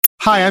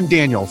Hi, I'm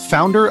Daniel,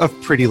 founder of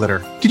Pretty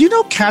Litter. Did you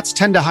know cats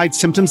tend to hide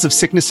symptoms of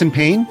sickness and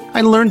pain?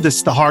 I learned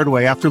this the hard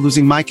way after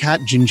losing my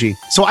cat, Gingy.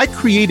 So I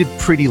created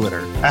Pretty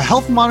Litter, a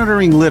health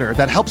monitoring litter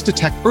that helps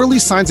detect early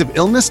signs of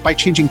illness by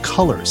changing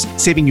colors,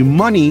 saving you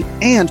money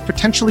and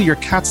potentially your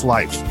cat's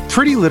life.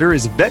 Pretty Litter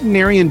is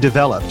veterinarian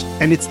developed,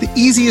 and it's the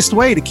easiest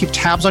way to keep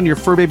tabs on your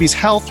fur baby's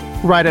health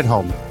right at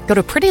home. Go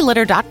to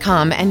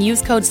prettylitter.com and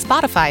use code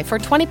SPOTIFY for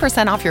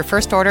 20% off your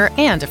first order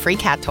and a free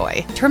cat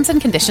toy. Terms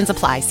and conditions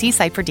apply. See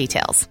site for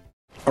details.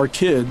 Our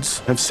kids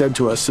have said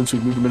to us since we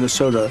moved to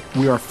Minnesota,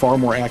 we are far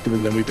more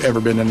active than we've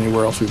ever been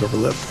anywhere else we've ever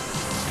lived.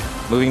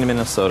 Moving to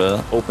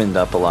Minnesota opened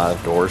up a lot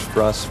of doors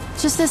for us.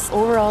 Just this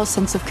overall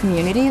sense of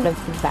community, of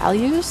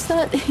values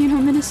that,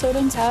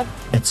 Minnesotans have.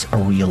 It's a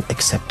real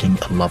accepting,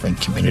 loving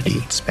community,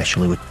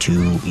 especially with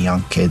two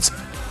young kids.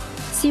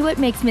 See what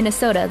makes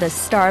Minnesota the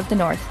star of the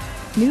North.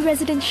 New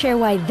residents share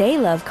why they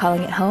love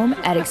calling it home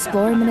at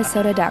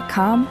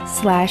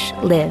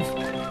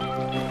exploreminnesota.com/live.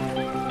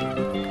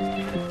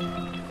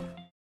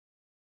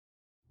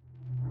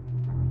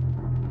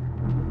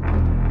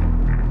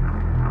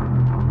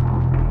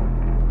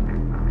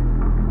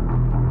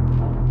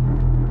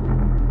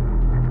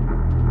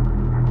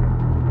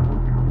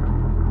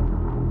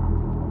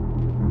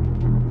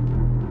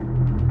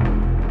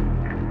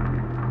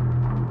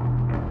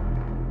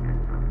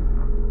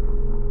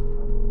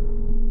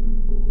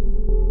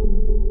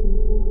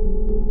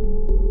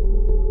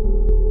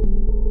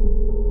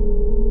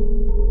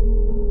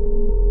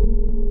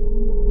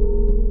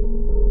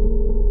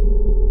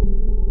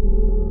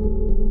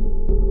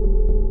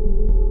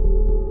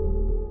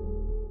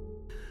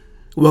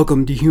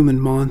 Welcome to Human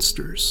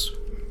Monsters.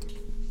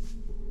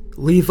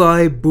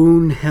 Levi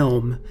Boone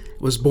Helm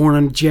was born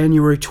on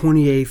January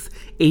 28,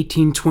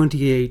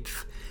 1828,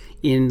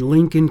 in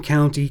Lincoln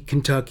County,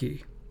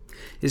 Kentucky.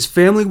 His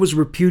family was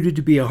reputed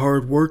to be a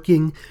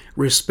hard-working,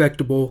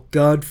 respectable,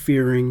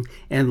 God-fearing,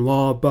 and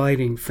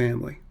law-abiding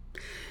family.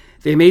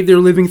 They made their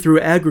living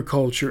through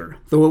agriculture,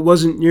 though it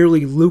wasn't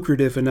nearly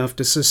lucrative enough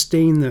to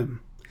sustain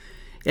them.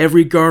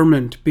 Every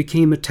garment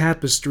became a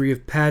tapestry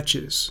of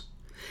patches.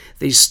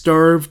 They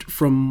starved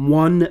from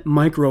one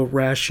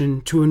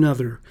micro-ration to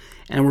another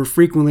and were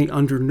frequently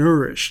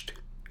undernourished.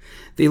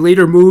 They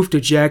later moved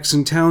to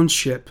Jackson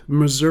Township,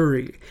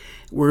 Missouri,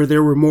 where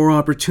there were more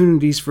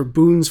opportunities for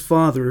Boone's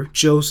father,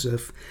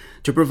 Joseph,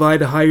 to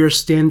provide a higher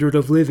standard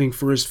of living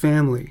for his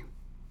family.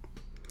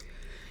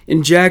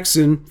 In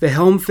Jackson, the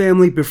Helm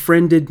family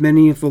befriended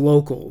many of the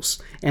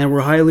locals and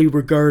were highly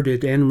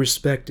regarded and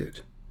respected.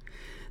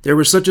 There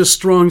was such a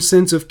strong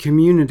sense of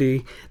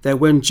community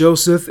that when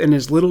Joseph and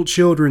his little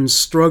children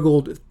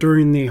struggled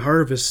during the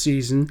harvest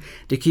season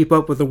to keep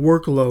up with the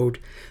workload,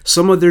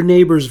 some of their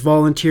neighbors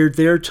volunteered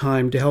their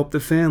time to help the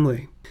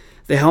family.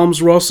 The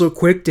Helms were also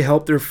quick to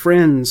help their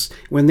friends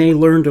when they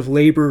learned of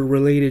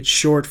labor-related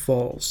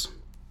shortfalls.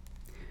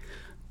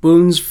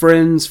 Boone's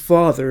friends'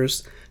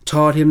 fathers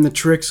taught him the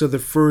tricks of the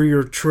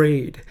furrier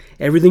trade,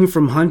 everything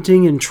from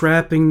hunting and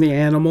trapping the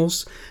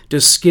animals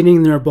to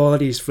skinning their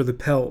bodies for the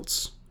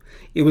pelts.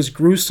 It was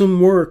gruesome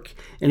work,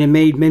 and it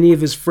made many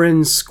of his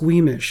friends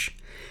squeamish.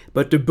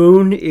 But to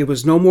Boone, it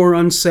was no more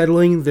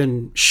unsettling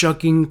than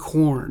shucking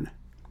corn.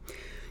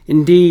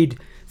 Indeed,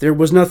 there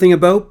was nothing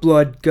about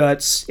blood,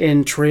 guts,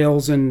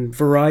 entrails, and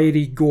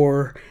variety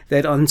gore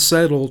that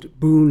unsettled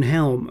Boone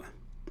Helm.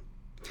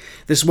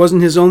 This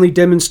wasn't his only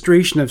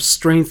demonstration of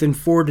strength and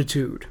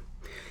fortitude.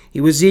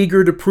 He was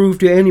eager to prove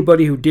to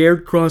anybody who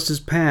dared cross his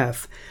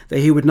path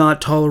that he would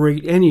not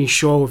tolerate any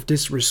show of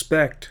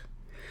disrespect.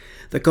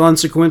 The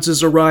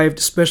consequences arrived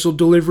special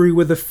delivery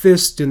with a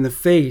fist in the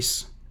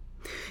face.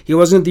 He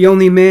wasn't the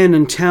only man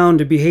in town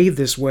to behave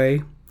this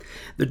way.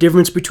 The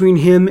difference between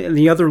him and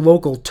the other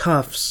local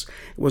toughs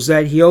was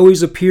that he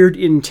always appeared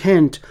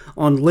intent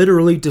on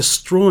literally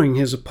destroying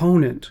his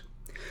opponent.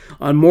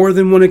 On more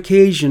than one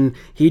occasion,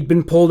 he'd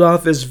been pulled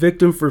off as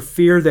victim for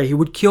fear that he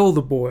would kill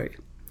the boy.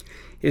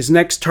 His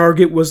next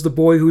target was the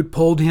boy who'd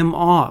pulled him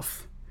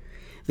off.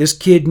 This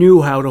kid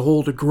knew how to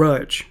hold a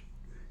grudge.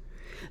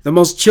 The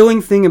most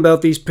chilling thing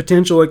about these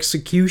potential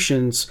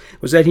executions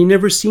was that he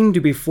never seemed to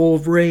be full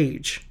of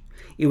rage.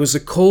 It was a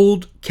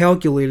cold,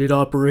 calculated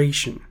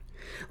operation,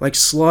 like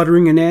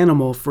slaughtering an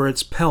animal for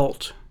its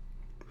pelt.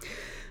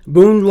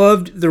 Boone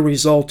loved the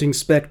resulting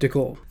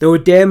spectacle, though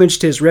it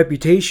damaged his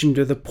reputation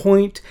to the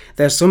point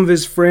that some of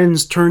his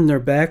friends turned their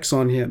backs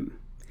on him.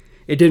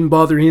 It didn't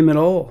bother him at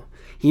all.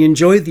 He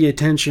enjoyed the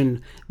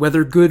attention,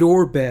 whether good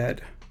or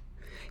bad.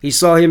 He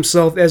saw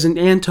himself as an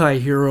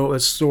anti-hero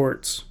of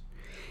sorts.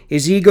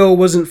 His ego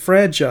wasn't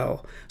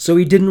fragile, so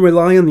he didn't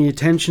rely on the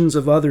attentions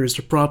of others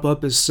to prop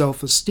up his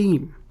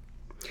self-esteem.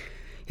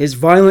 His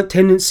violent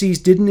tendencies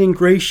didn't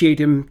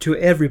ingratiate him to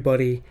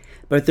everybody,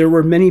 but there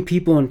were many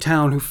people in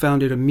town who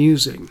found it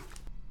amusing.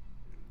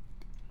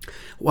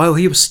 While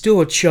he was still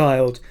a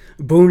child,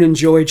 Boone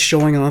enjoyed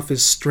showing off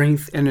his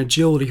strength and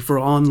agility for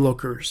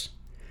onlookers.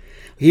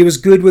 He was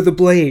good with a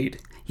blade.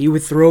 He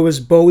would throw his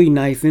Bowie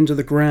knife into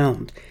the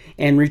ground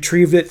and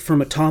retrieve it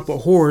from atop a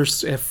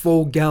horse at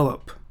full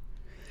gallop.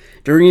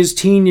 During his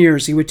teen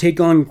years, he would take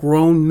on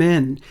grown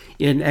men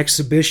in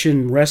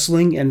exhibition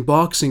wrestling and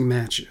boxing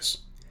matches.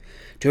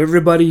 To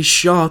everybody's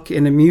shock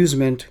and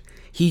amusement,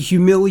 he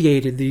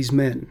humiliated these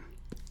men.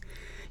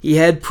 He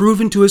had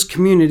proven to his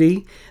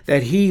community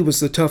that he was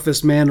the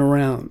toughest man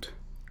around.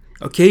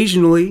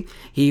 Occasionally,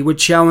 he would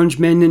challenge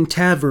men in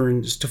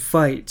taverns to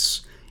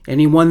fights, and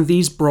he won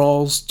these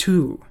brawls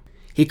too.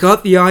 He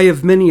caught the eye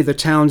of many of the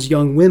town's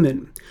young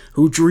women,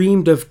 who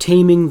dreamed of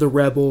taming the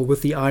rebel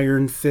with the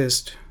iron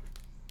fist.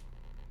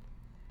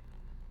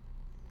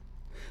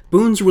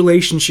 Boone's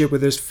relationship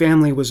with his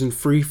family was in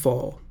free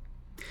fall.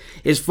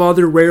 His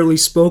father rarely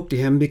spoke to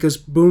him because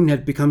Boone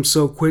had become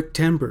so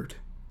quick-tempered.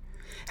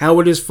 How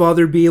would his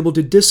father be able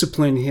to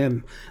discipline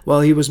him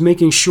while he was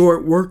making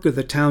short work of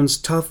the town's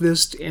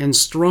toughest and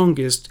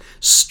strongest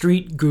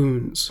street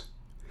goons?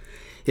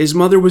 His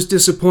mother was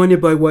disappointed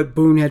by what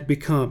Boone had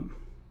become.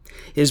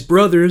 His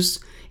brothers,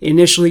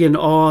 initially in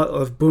awe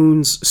of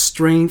Boone's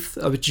strength,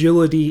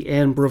 agility,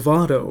 and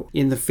bravado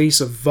in the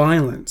face of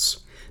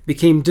violence,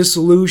 became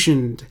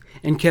disillusioned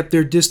and kept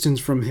their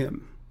distance from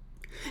him.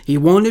 He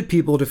wanted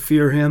people to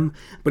fear him,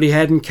 but he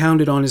hadn't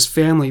counted on his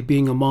family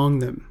being among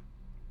them.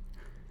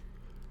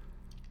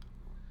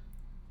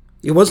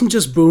 It wasn't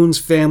just Boone's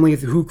family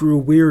who grew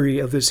weary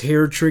of his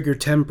hair-trigger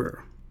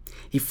temper.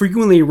 He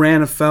frequently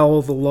ran afoul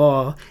of the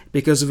law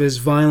because of his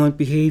violent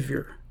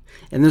behavior,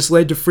 and this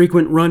led to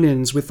frequent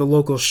run-ins with the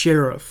local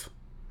sheriff.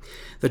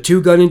 The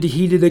two got into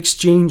heated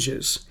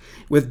exchanges,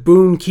 with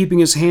Boone keeping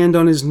his hand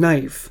on his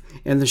knife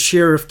and the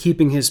sheriff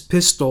keeping his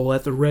pistol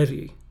at the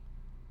ready.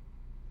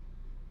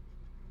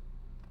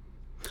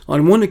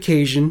 On one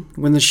occasion,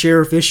 when the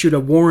sheriff issued a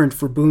warrant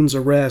for Boone's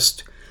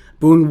arrest,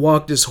 Boone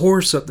walked his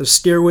horse up the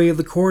stairway of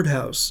the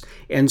courthouse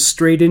and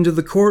straight into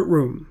the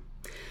courtroom.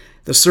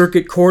 The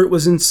circuit court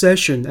was in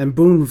session, and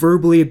Boone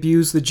verbally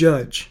abused the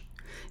judge.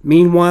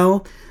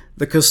 Meanwhile,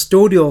 the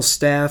custodial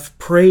staff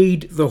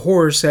prayed the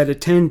horse had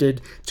attended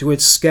to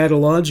its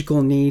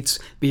scatological needs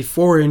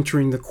before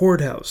entering the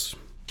courthouse.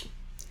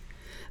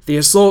 The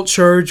assault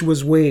charge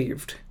was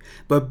waived,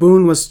 but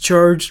Boone was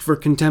charged for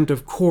contempt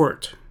of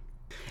court.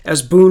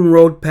 As Boone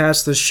rode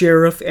past the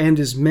sheriff and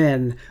his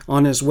men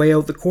on his way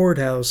out the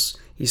courthouse,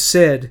 he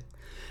said,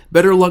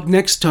 "Better luck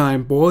next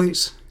time,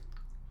 boys."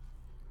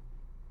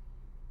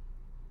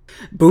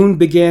 Boone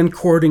began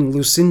courting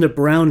Lucinda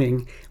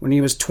Browning when he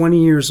was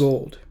 20 years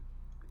old.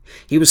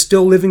 He was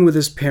still living with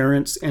his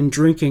parents and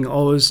drinking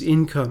all his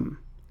income.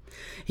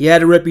 He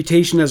had a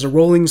reputation as a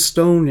rolling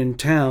stone in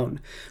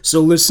town,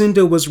 so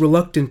Lucinda was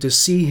reluctant to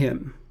see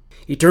him.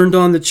 He turned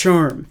on the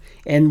charm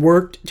and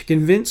worked to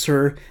convince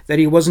her that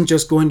he wasn't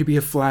just going to be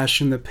a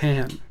flash in the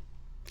pan.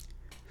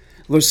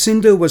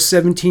 Lucinda was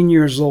 17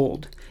 years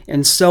old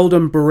and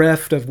seldom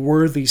bereft of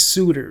worthy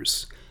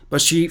suitors,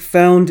 but she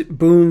found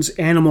Boone's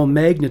animal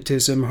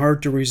magnetism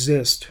hard to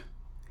resist.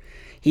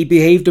 He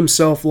behaved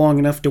himself long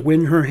enough to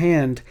win her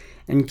hand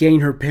and gain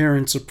her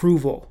parents'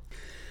 approval.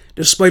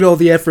 Despite all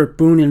the effort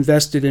Boone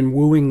invested in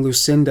wooing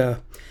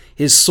Lucinda,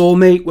 his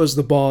soulmate was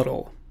the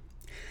bottle.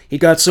 He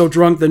got so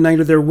drunk the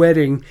night of their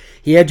wedding,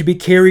 he had to be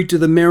carried to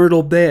the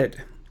marital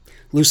bed.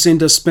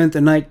 Lucinda spent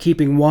the night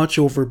keeping watch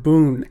over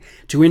Boone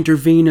to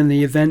intervene in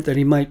the event that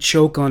he might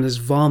choke on his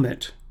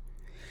vomit.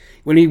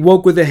 When he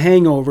woke with a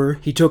hangover,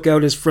 he took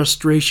out his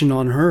frustration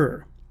on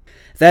her.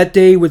 That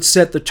day would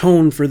set the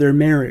tone for their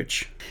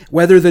marriage.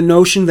 Whether the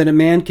notion that a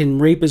man can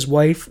rape his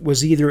wife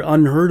was either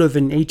unheard of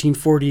in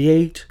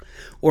 1848,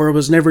 or it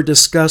was never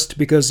discussed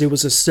because it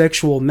was a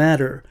sexual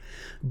matter,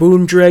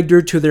 Boone dragged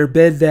her to their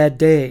bed that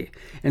day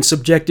and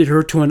subjected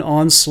her to an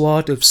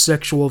onslaught of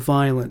sexual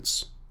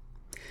violence.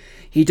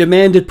 He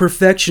demanded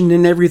perfection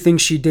in everything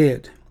she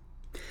did.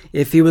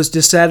 If he was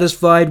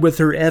dissatisfied with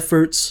her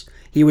efforts,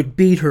 he would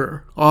beat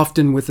her,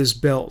 often with his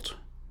belt.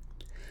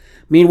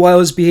 Meanwhile,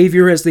 his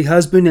behavior as the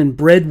husband and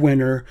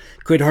breadwinner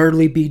could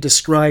hardly be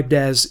described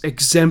as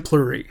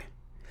exemplary.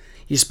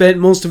 He spent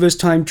most of his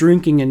time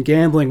drinking and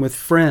gambling with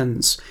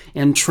friends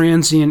and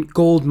transient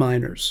gold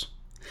miners.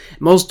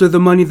 Most of the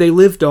money they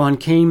lived on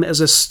came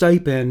as a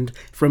stipend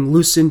from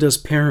Lucinda's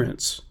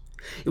parents.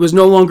 It was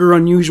no longer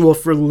unusual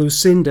for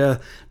Lucinda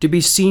to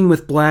be seen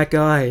with black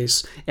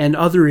eyes and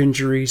other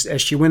injuries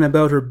as she went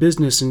about her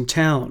business in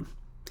town.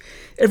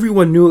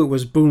 Everyone knew it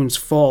was Boone's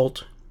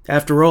fault.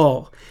 After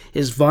all,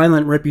 his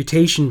violent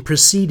reputation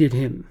preceded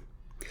him.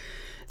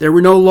 There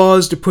were no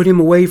laws to put him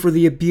away for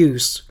the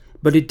abuse,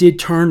 but it did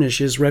tarnish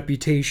his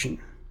reputation.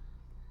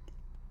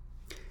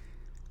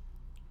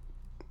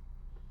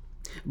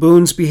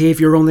 Boone's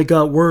behavior only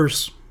got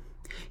worse.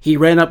 He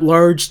ran up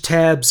large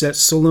tabs at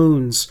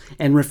saloons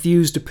and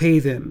refused to pay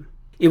them.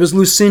 It was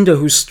Lucinda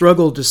who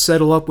struggled to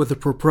settle up with the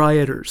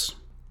proprietors.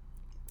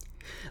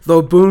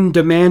 Though Boone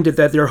demanded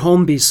that their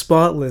home be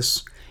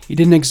spotless, he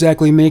didn't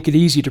exactly make it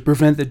easy to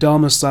prevent the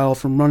domicile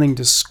from running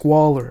to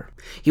squalor.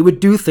 He would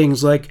do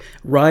things like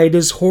ride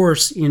his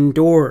horse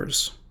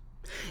indoors.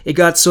 It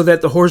got so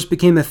that the horse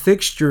became a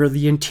fixture of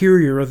the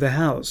interior of the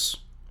house.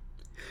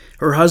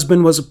 Her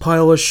husband was a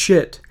pile of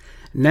shit.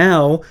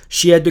 Now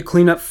she had to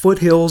clean up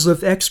foothills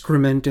of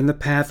excrement in the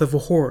path of a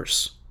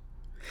horse.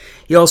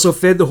 He also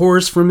fed the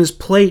horse from his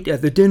plate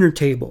at the dinner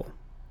table.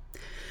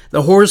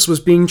 The horse was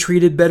being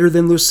treated better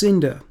than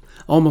Lucinda,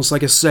 almost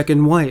like a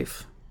second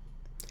wife.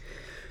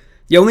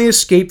 The only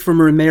escape from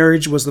her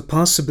marriage was the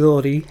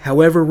possibility,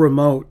 however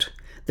remote,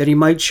 that he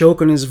might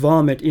choke on his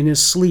vomit in his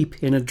sleep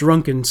in a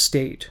drunken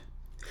state.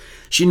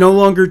 She no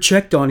longer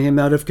checked on him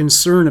out of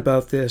concern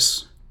about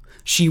this.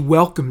 She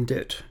welcomed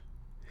it.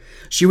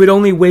 She would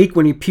only wake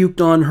when he puked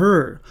on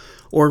her,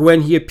 or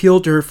when he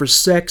appealed to her for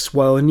sex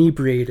while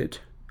inebriated.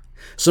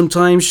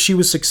 Sometimes she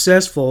was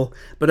successful,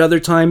 but other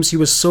times he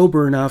was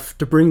sober enough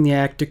to bring the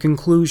act to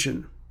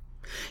conclusion.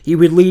 He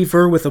would leave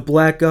her with a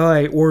black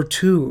eye or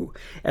two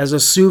as a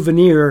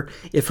souvenir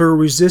if her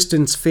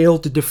resistance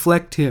failed to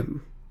deflect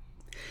him.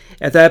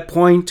 At that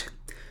point,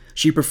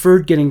 she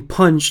preferred getting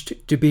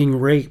punched to being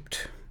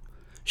raped.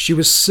 She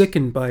was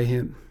sickened by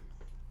him.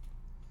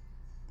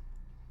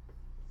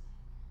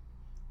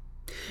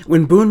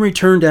 When Boone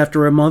returned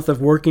after a month of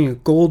working a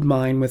gold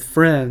mine with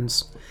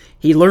friends,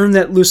 he learned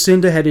that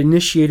Lucinda had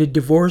initiated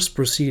divorce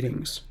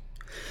proceedings.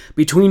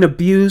 Between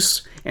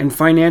abuse and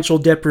financial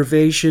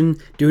deprivation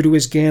due to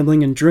his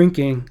gambling and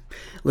drinking,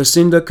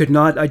 Lucinda could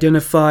not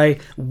identify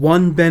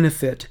one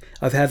benefit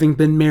of having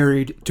been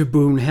married to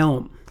Boone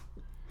Helm.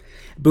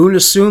 Boone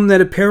assumed that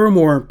a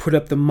paramour put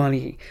up the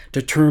money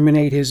to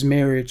terminate his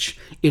marriage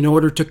in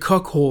order to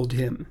cuckold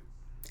him.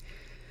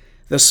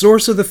 The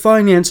source of the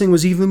financing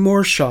was even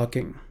more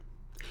shocking.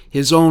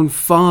 His own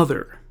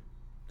father.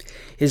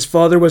 His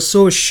father was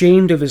so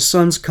ashamed of his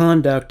son's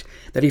conduct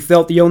that he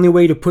felt the only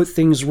way to put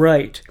things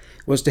right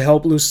was to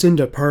help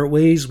Lucinda part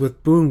ways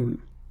with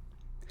Boone.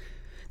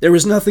 There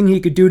was nothing he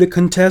could do to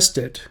contest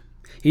it.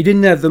 He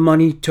didn't have the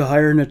money to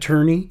hire an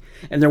attorney,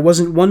 and there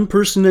wasn't one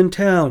person in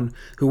town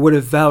who would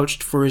have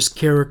vouched for his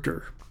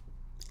character.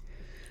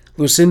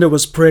 Lucinda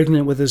was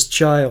pregnant with his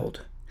child,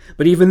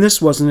 but even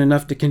this wasn't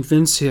enough to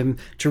convince him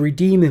to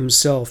redeem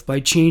himself by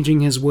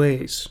changing his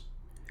ways.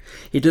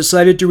 He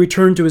decided to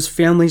return to his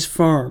family's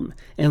farm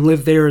and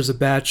live there as a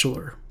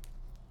bachelor.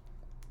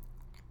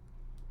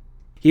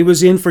 He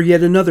was in for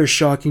yet another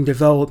shocking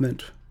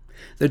development.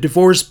 The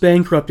divorce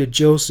bankrupted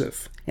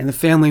Joseph, and the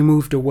family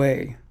moved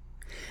away.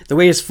 The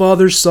way his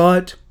father saw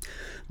it,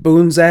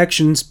 Boone's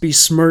actions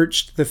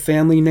besmirched the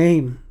family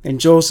name, and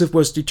Joseph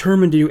was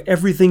determined to do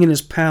everything in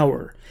his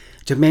power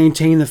to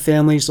maintain the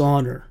family's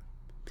honor.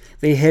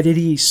 They headed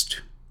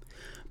east.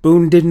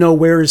 Boone didn't know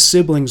where his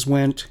siblings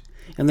went,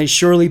 and they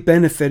surely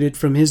benefited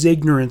from his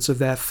ignorance of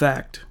that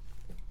fact.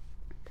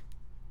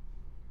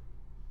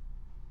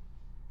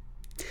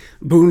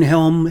 Boone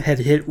Helm had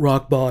hit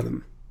rock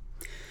bottom.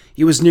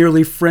 He was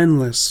nearly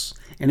friendless,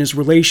 and his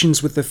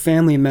relations with the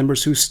family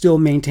members who still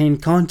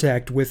maintained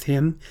contact with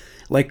him,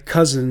 like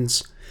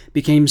cousins,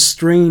 became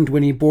strained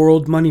when he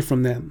borrowed money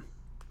from them.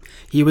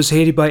 He was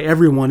hated by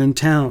everyone in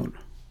town.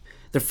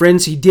 The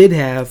friends he did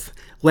have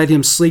let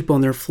him sleep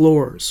on their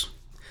floors.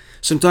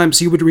 Sometimes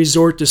he would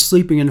resort to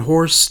sleeping in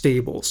horse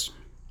stables.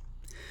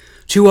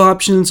 Two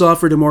options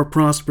offered a more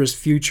prosperous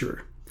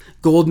future.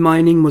 Gold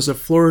mining was a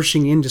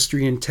flourishing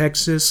industry in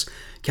Texas,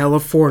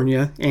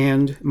 California,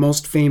 and,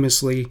 most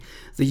famously,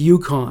 the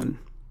Yukon.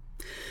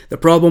 The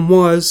problem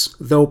was,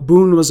 though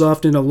Boone was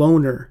often a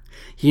loner,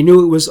 he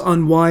knew it was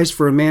unwise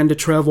for a man to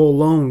travel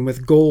alone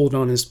with gold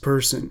on his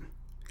person.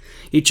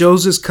 He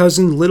chose his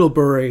cousin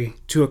Littlebury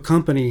to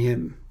accompany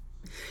him.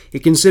 He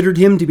considered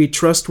him to be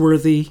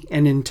trustworthy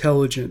and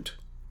intelligent.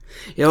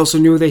 He also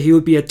knew that he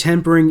would be a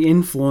tempering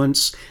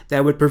influence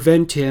that would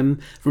prevent him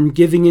from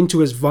giving into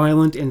his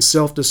violent and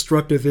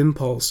self-destructive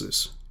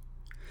impulses.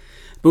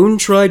 Boone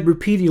tried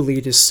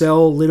repeatedly to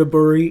sell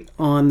Littlebury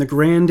on the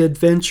grand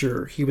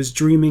adventure he was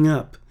dreaming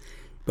up,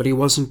 but he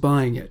wasn't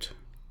buying it.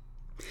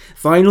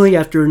 Finally,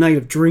 after a night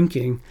of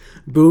drinking,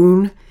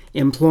 Boone,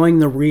 employing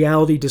the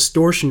reality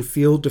distortion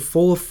field to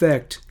full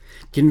effect,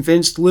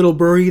 convinced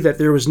Littlebury that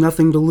there was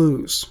nothing to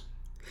lose.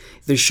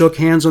 They shook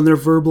hands on their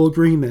verbal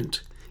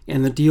agreement,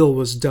 and the deal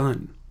was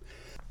done.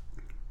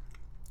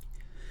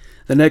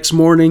 The next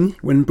morning,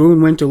 when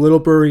Boone went to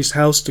Littlebury's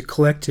house to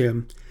collect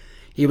him,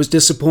 he was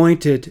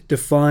disappointed to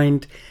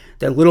find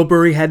that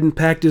Littlebury hadn't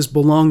packed his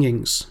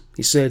belongings.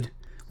 He said,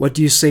 "What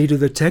do you say to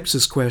the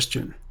Texas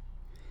question?"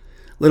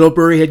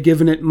 Littlebury had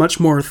given it much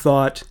more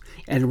thought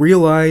and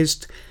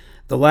realized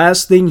the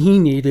last thing he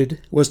needed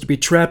was to be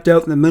trapped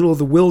out in the middle of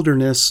the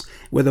wilderness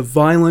with a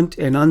violent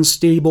and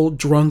unstable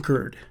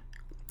drunkard.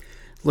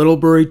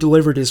 Littlebury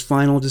delivered his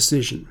final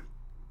decision.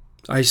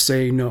 "I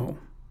say no."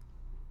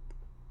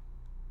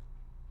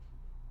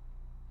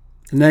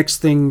 The next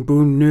thing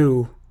Boone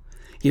knew,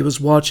 he was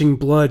watching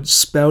blood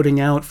spouting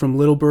out from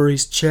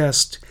Littlebury's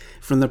chest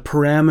from the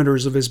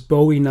parameters of his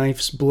Bowie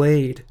knife's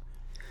blade.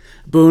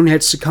 Boone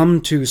had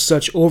succumbed to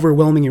such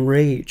overwhelming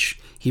rage,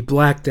 he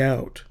blacked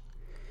out.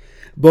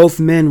 Both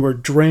men were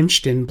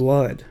drenched in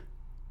blood.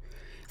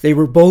 They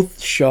were both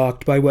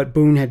shocked by what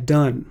Boone had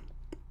done.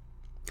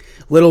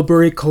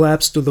 Littlebury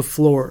collapsed to the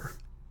floor.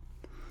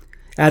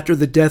 After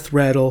the death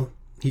rattle,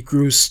 he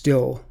grew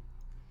still.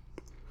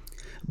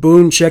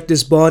 Boone checked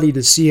his body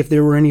to see if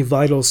there were any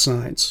vital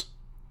signs.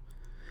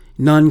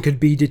 None could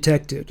be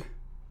detected.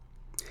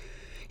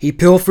 He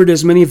pilfered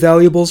as many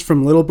valuables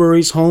from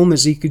Littlebury's home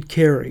as he could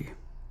carry.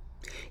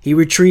 He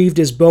retrieved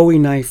his Bowie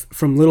knife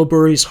from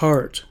Littlebury's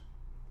heart.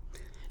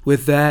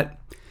 With that,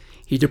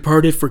 he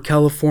departed for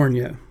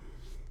California.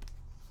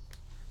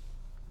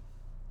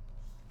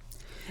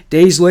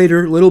 Days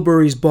later,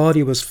 Littlebury's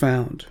body was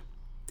found.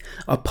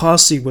 A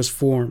posse was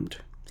formed.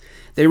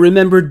 They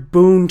remembered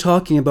Boone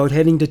talking about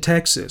heading to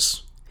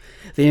Texas.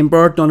 They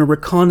embarked on a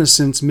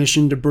reconnaissance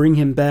mission to bring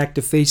him back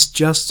to face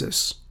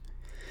justice.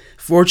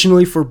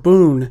 Fortunately for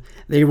Boone,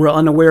 they were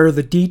unaware of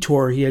the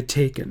detour he had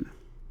taken.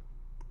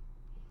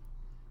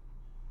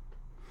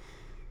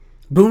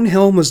 Boone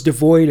Helm was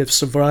devoid of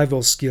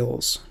survival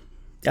skills.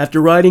 After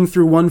riding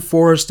through one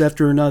forest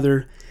after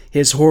another,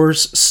 his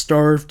horse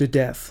starved to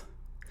death.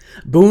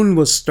 Boone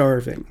was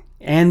starving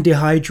and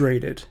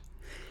dehydrated,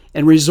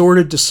 and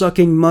resorted to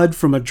sucking mud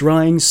from a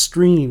drying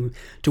stream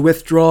to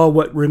withdraw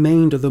what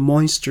remained of the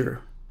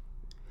moisture.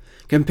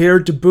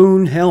 Compared to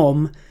Boone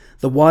Helm,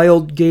 the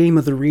wild game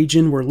of the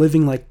region were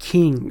living like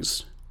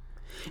kings.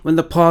 When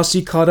the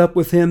posse caught up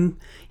with him,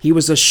 he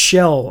was a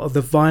shell of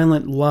the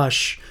violent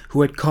lush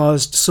who had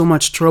caused so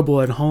much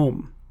trouble at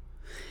home.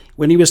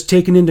 When he was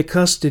taken into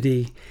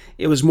custody,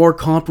 it was more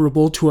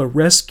comparable to a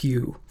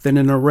rescue than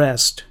an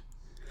arrest.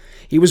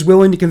 He was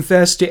willing to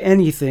confess to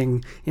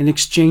anything in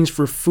exchange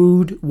for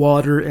food,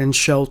 water, and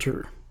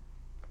shelter.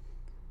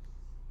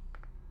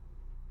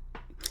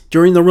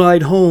 During the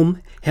ride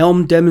home,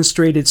 Helm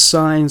demonstrated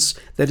signs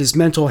that his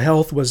mental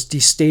health was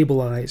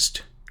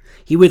destabilized.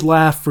 He would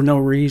laugh for no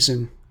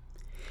reason.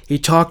 He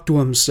talked to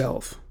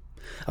himself.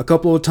 A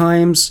couple of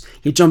times,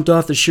 he jumped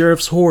off the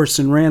sheriff's horse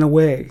and ran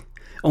away,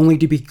 only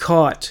to be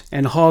caught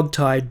and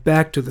hogtied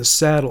back to the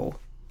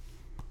saddle.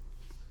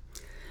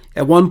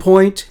 At one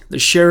point, the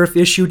sheriff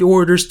issued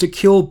orders to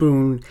kill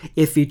Boone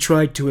if he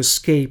tried to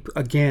escape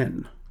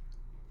again.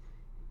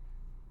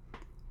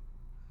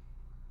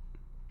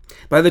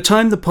 By the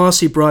time the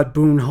posse brought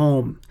Boone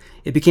home,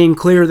 it became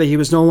clear that he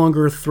was no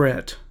longer a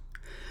threat.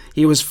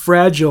 He was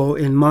fragile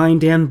in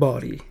mind and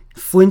body,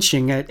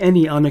 flinching at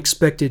any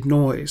unexpected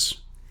noise.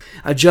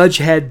 A judge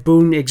had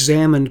Boone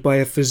examined by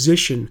a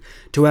physician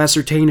to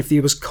ascertain if he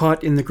was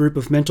caught in the group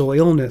of mental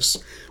illness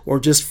or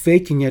just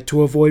faking it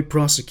to avoid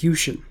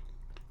prosecution.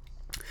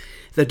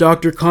 The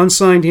doctor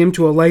consigned him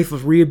to a life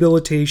of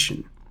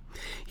rehabilitation.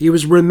 He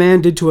was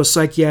remanded to a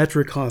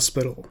psychiatric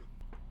hospital.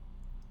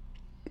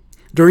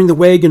 During the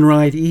wagon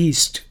ride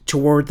east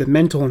toward the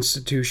mental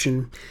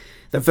institution,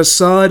 the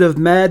facade of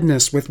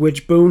madness with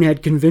which Boone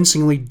had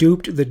convincingly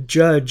duped the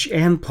judge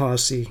and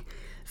posse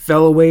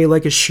fell away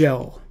like a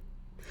shell.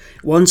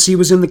 Once he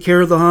was in the care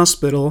of the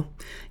hospital,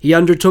 he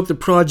undertook the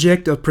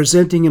project of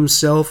presenting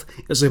himself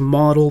as a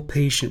model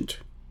patient.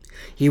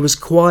 He was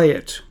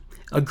quiet,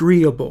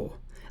 agreeable,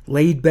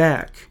 laid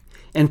back,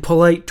 and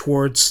polite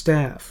towards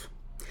staff.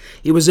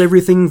 He was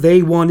everything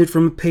they wanted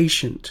from a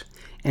patient,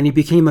 and he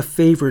became a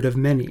favorite of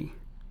many.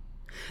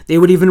 They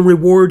would even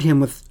reward him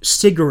with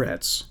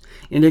cigarettes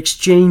in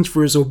exchange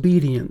for his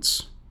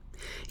obedience.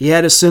 He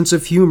had a sense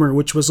of humor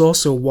which was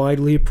also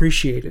widely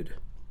appreciated.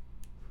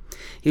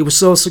 He was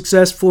so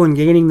successful in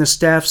gaining the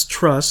staff's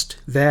trust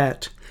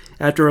that,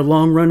 after a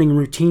long-running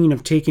routine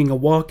of taking a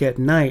walk at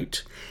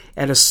night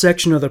at a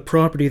section of the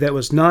property that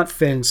was not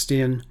fenced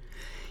in,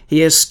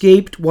 he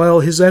escaped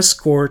while his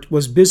escort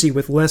was busy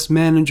with less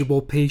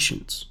manageable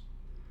patients.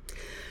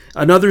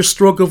 Another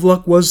stroke of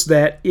luck was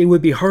that it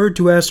would be hard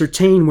to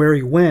ascertain where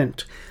he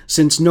went,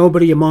 since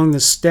nobody among the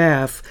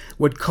staff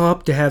would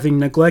cop to having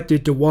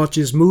neglected to watch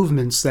his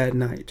movements that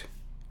night.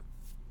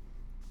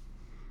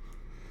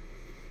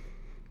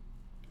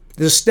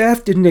 The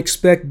staff didn't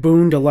expect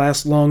Boone to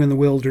last long in the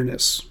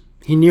wilderness.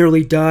 He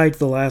nearly died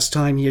the last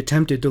time he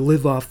attempted to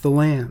live off the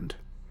land.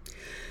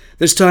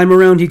 This time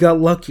around he got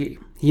lucky.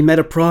 He met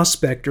a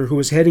prospector who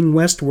was heading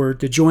westward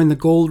to join the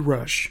gold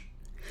rush.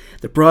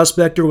 The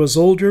prospector was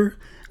older,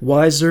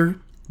 wiser,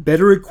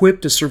 better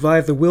equipped to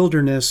survive the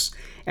wilderness,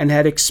 and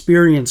had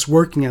experience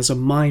working as a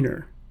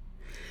miner.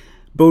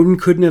 Boone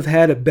couldn't have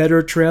had a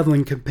better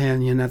traveling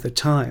companion at the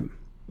time.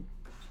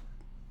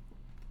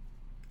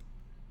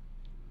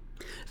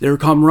 Their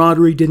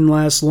camaraderie didn't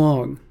last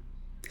long.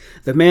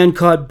 The man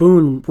caught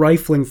Boone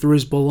rifling through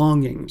his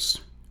belongings.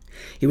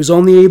 He was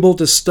only able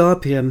to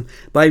stop him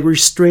by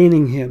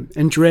restraining him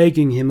and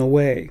dragging him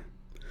away.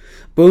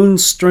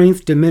 Boone's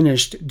strength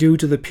diminished due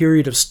to the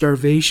period of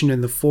starvation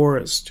in the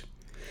forest.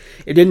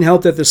 It didn't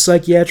help that the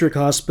psychiatric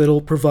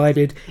hospital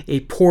provided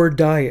a poor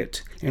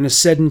diet and a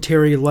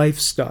sedentary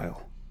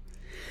lifestyle.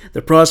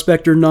 The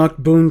prospector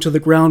knocked Boone to the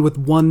ground with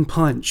one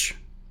punch.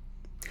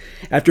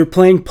 After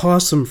playing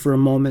possum for a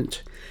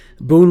moment,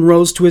 Boone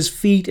rose to his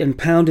feet and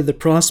pounded the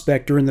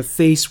prospector in the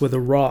face with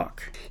a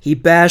rock. He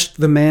bashed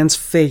the man's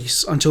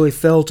face until he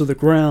fell to the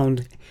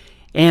ground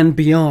and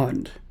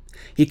beyond.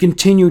 He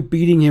continued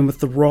beating him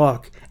with the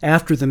rock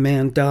after the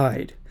man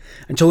died,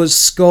 until his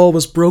skull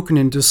was broken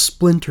into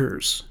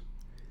splinters.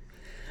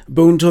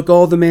 Boone took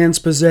all the man's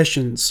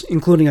possessions,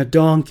 including a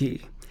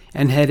donkey,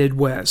 and headed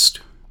west.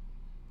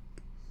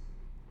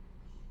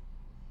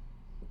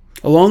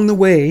 Along the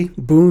way,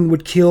 Boone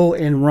would kill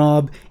and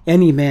rob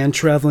any man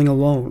traveling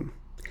alone.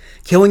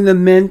 Killing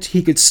them meant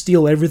he could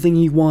steal everything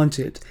he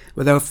wanted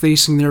without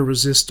facing their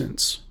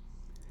resistance.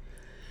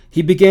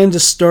 He began to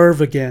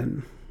starve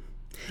again.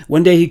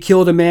 One day he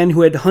killed a man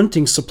who had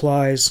hunting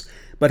supplies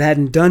but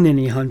hadn't done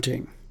any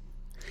hunting.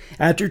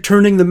 After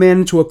turning the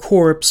man into a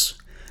corpse,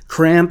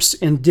 cramps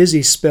and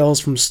dizzy spells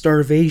from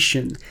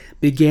starvation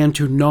began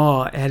to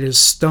gnaw at his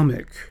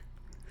stomach.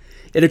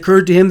 It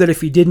occurred to him that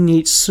if he didn't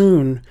eat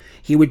soon,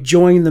 he would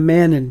join the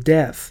man in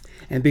death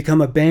and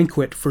become a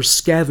banquet for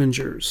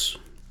scavengers.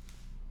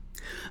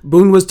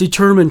 Boone was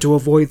determined to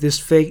avoid this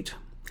fate.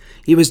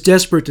 He was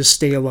desperate to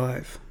stay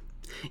alive.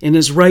 In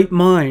his right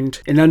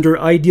mind and under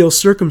ideal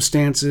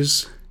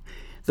circumstances,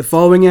 the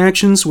following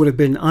actions would have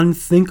been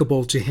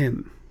unthinkable to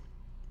him.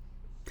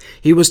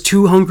 He was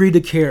too hungry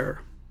to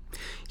care.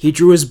 He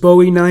drew his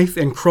Bowie knife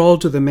and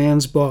crawled to the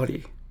man's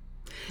body.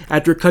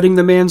 After cutting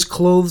the man's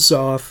clothes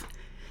off,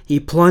 he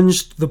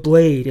plunged the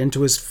blade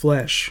into his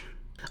flesh.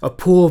 A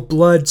pool of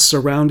blood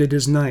surrounded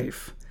his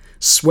knife,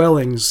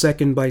 swelling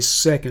second by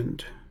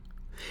second.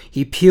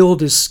 He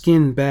peeled his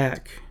skin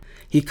back.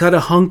 He cut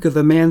a hunk of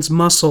the man's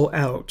muscle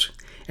out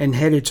and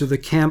headed to the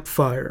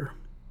campfire.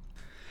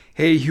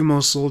 Hey,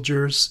 Humo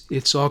soldiers,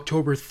 it's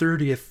October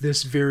 30th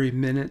this very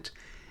minute,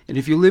 and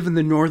if you live in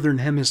the northern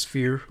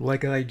hemisphere,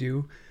 like I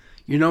do,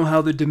 you know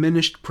how the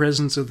diminished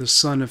presence of the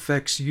sun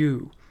affects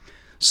you.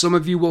 Some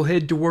of you will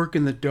head to work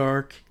in the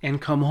dark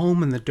and come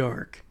home in the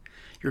dark.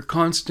 You're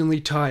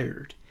constantly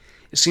tired.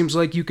 It seems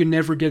like you can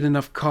never get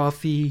enough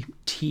coffee,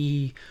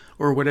 tea,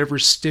 or whatever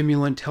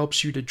stimulant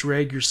helps you to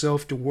drag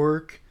yourself to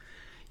work.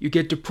 You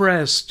get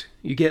depressed.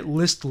 You get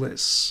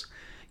listless.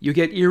 You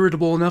get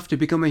irritable enough to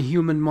become a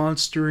human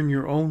monster in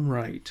your own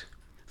right.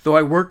 Though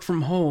I work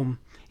from home,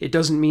 it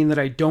doesn't mean that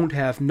I don't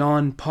have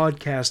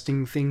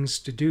non-podcasting things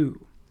to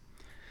do.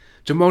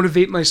 To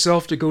motivate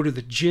myself to go to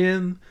the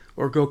gym,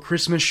 or go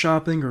Christmas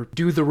shopping, or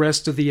do the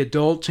rest of the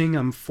adulting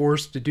I'm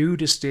forced to do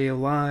to stay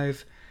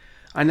alive,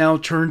 I now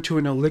turn to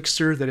an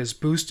elixir that has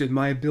boosted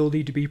my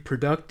ability to be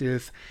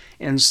productive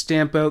and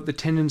stamp out the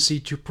tendency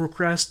to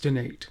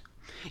procrastinate.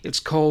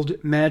 It's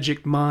called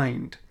Magic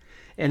Mind,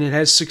 and it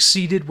has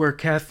succeeded where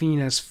caffeine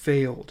has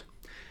failed.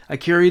 I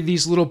carry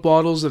these little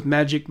bottles of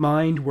Magic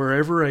Mind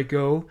wherever I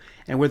go,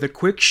 and with a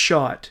quick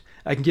shot,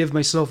 I can give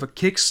myself a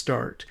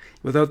kickstart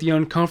without the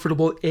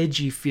uncomfortable,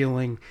 edgy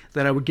feeling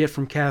that I would get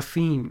from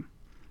caffeine.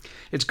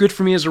 It's good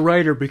for me as a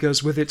writer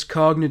because with its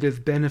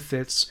cognitive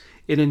benefits,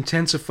 it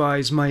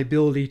intensifies my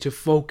ability to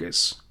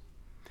focus.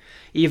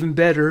 Even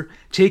better,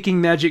 taking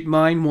Magic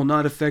Mind will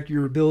not affect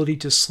your ability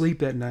to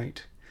sleep at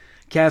night.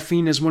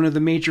 Caffeine is one of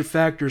the major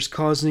factors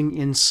causing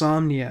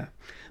insomnia,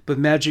 but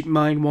Magic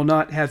Mind will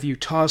not have you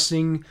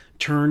tossing,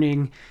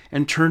 turning,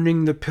 and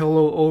turning the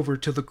pillow over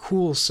to the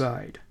cool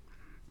side.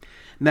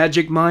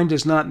 Magic Mind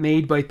is not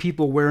made by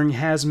people wearing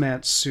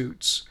hazmat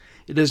suits.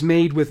 It is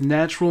made with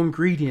natural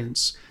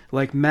ingredients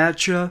like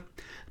matcha,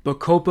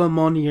 Bacopa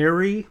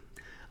monnieri,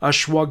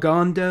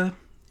 ashwagandha,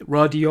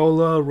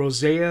 rhodiola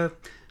rosea,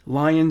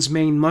 lion's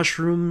mane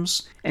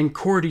mushrooms, and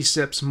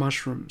cordyceps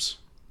mushrooms.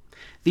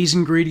 These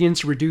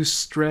ingredients reduce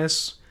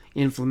stress,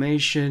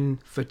 inflammation,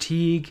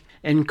 fatigue,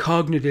 and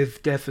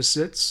cognitive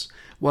deficits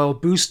while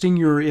boosting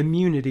your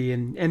immunity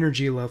and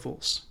energy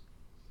levels.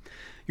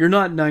 You're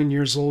not 9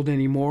 years old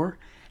anymore.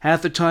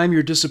 Half the time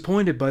you're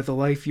disappointed by the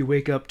life you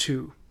wake up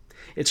to.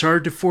 It's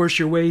hard to force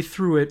your way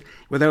through it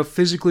without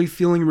physically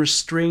feeling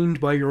restrained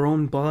by your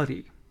own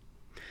body.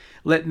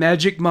 Let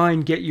Magic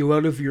Mind get you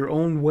out of your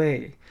own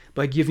way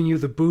by giving you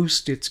the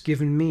boost it's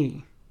given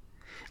me.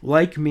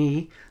 Like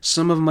me,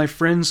 some of my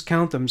friends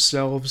count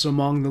themselves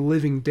among the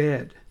living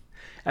dead.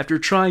 After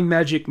trying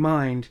Magic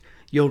Mind,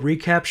 you'll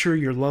recapture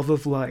your love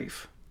of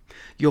life.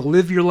 You'll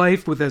live your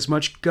life with as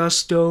much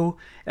gusto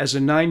as a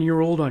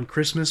 9-year-old on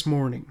Christmas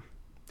morning.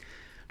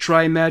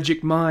 Try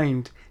Magic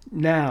Mind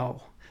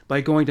now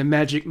by going to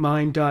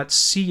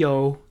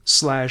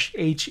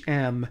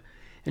magicmind.co/HM,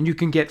 and you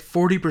can get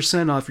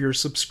 40% off your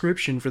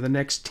subscription for the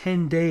next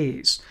 10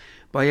 days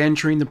by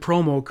entering the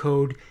promo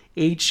code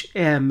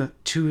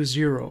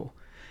HM20.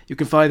 You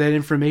can find that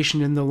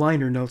information in the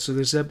liner notes of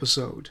this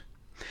episode.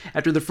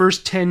 After the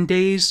first 10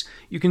 days,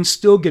 you can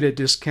still get a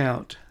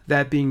discount,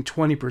 that being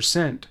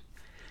 20%.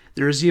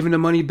 There is even a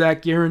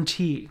money-back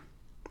guarantee.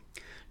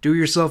 Do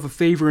yourself a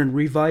favor and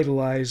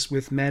revitalize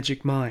with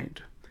Magic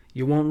Mind.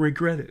 You won't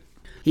regret it.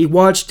 He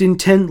watched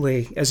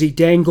intently as he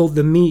dangled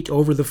the meat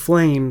over the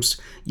flames,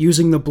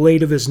 using the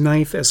blade of his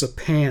knife as a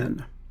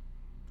pan.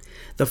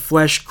 The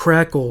flesh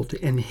crackled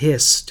and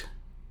hissed.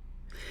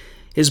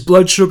 His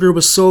blood sugar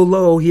was so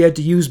low he had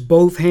to use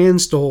both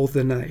hands to hold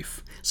the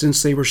knife,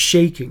 since they were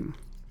shaking.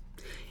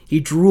 He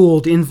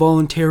drooled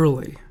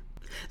involuntarily.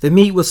 The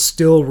meat was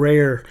still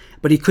rare,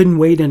 but he couldn't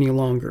wait any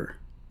longer.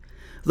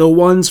 Though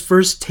one's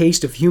first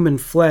taste of human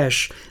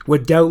flesh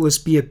would doubtless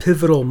be a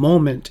pivotal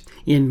moment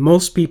in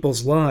most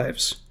people's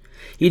lives,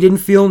 he didn't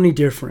feel any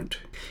different.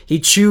 He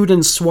chewed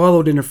and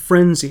swallowed in a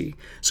frenzy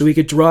so he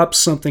could drop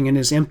something in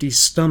his empty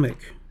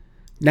stomach.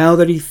 Now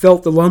that he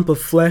felt the lump of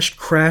flesh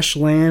crash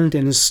land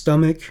in his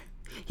stomach,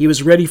 he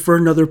was ready for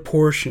another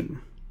portion.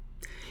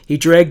 He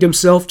dragged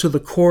himself to the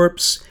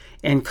corpse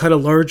and cut a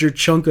larger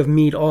chunk of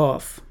meat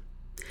off.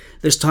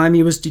 This time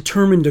he was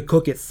determined to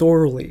cook it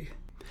thoroughly.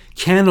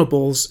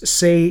 Cannibals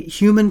say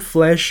human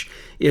flesh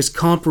is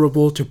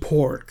comparable to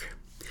pork.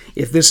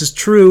 If this is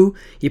true,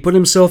 he put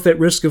himself at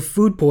risk of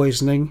food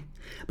poisoning,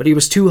 but he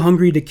was too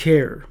hungry to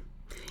care.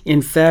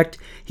 In fact,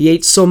 he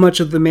ate so much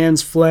of the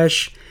man's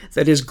flesh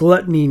that his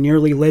gluttony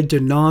nearly led to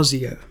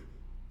nausea.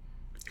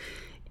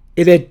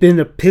 It had been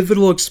a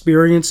pivotal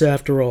experience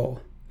after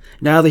all.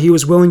 Now that he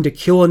was willing to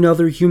kill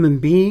another human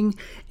being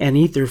and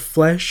eat their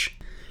flesh,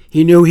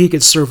 he knew he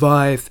could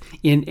survive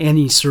in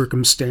any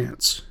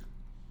circumstance.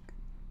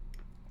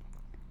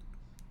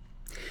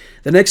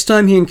 The next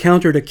time he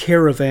encountered a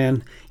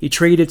caravan, he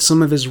traded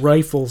some of his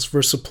rifles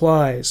for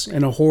supplies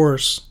and a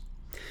horse.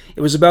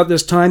 It was about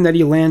this time that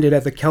he landed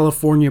at the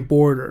California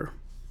border.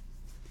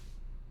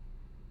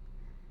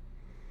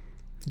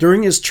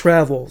 During his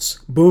travels,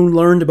 Boone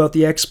learned about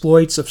the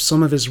exploits of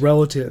some of his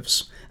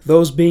relatives,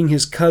 those being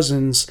his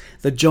cousins,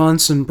 the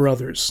Johnson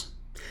brothers.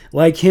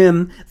 Like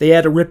him, they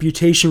had a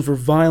reputation for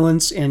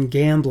violence and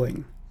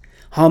gambling.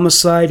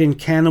 Homicide and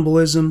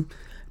cannibalism,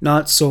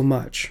 not so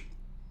much.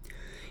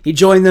 He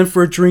joined them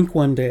for a drink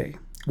one day.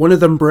 One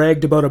of them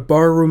bragged about a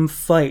barroom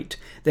fight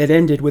that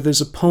ended with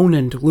his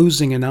opponent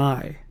losing an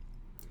eye.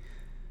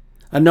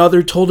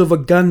 Another told of a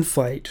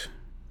gunfight.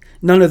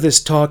 None of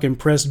this talk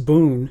impressed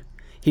Boone.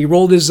 He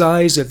rolled his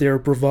eyes at their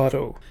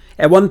bravado.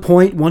 At one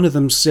point, one of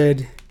them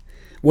said,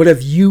 "What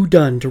have you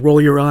done to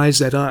roll your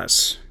eyes at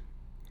us?"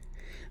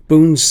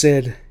 Boone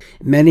said,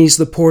 "Many's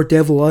the poor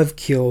devil I've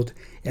killed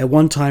at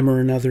one time or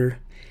another,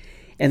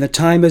 and the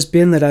time has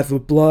been that I've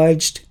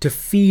obliged to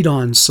feed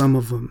on some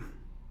of them."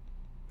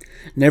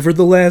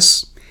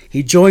 Nevertheless,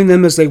 he joined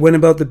them as they went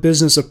about the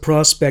business of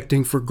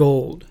prospecting for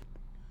gold.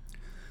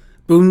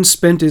 Boone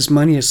spent his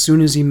money as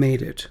soon as he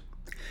made it.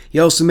 He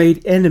also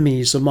made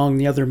enemies among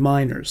the other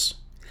miners.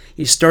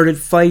 He started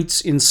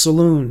fights in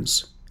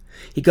saloons.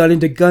 He got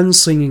into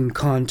gunslinging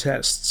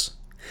contests.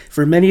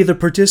 For many of the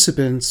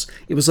participants,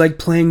 it was like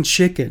playing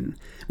chicken,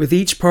 with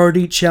each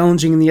party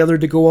challenging the other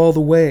to go all the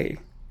way.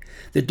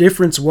 The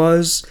difference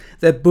was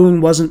that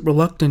Boone wasn't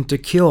reluctant to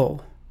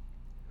kill.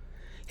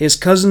 His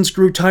cousins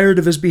grew tired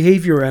of his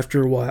behavior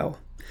after a while.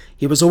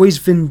 He was always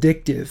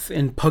vindictive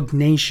and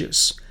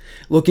pugnacious,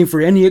 looking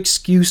for any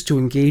excuse to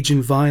engage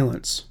in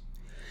violence.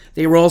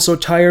 They were also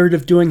tired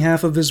of doing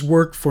half of his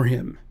work for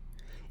him.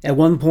 At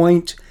one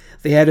point,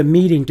 they had a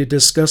meeting to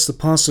discuss the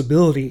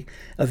possibility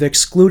of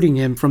excluding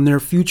him from their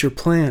future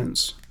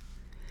plans.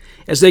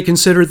 As they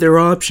considered their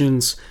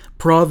options,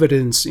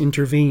 Providence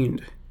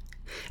intervened.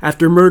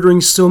 After murdering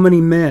so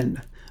many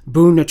men,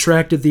 Boone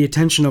attracted the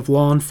attention of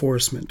law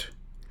enforcement.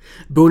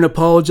 Boone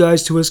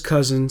apologized to his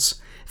cousins,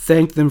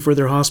 thanked them for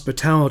their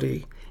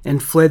hospitality,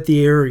 and fled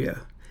the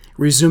area,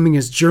 resuming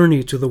his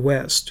journey to the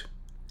west.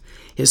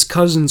 His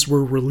cousins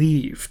were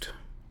relieved.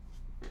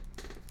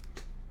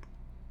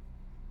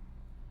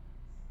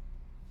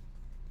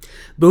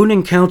 Boone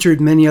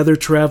encountered many other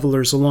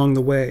travelers along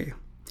the way.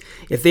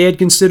 If they had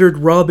considered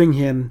robbing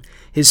him,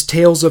 his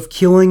tales of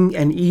killing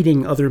and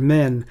eating other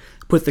men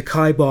put the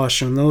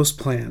kibosh on those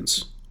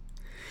plans.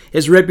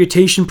 His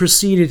reputation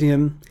preceded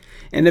him,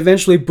 and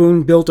eventually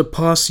Boone built a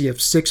posse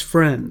of 6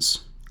 friends.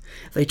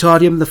 They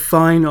taught him the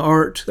fine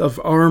art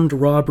of armed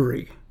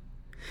robbery.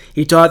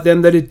 He taught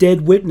them that a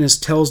dead witness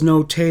tells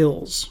no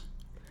tales.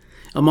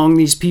 Among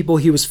these people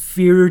he was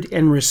feared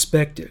and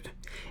respected,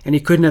 and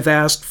he couldn't have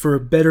asked for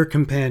better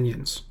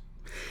companions.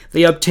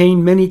 They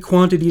obtained many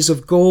quantities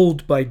of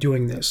gold by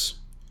doing this.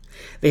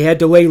 They had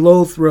to lay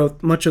low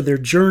throughout much of their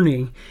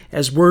journey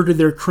as word of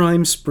their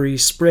crime spree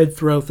spread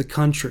throughout the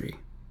country.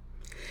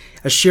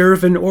 A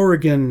sheriff in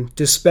Oregon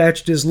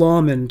dispatched his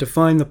lawmen to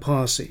find the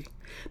posse,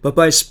 but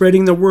by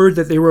spreading the word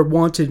that they were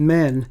wanted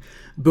men,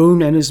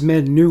 Boone and his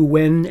men knew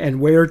when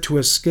and where to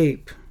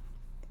escape.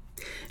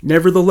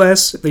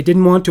 Nevertheless, they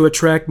didn't want to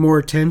attract more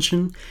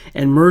attention,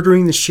 and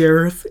murdering the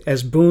sheriff,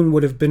 as Boone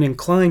would have been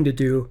inclined to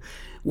do,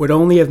 would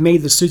only have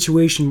made the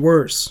situation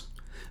worse,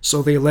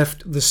 so they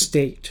left the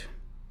state.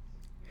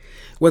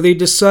 What they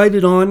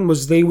decided on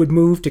was they would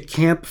move to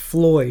Camp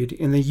Floyd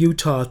in the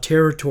Utah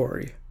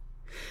Territory.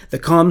 The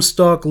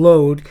Comstock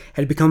Lode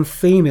had become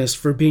famous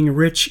for being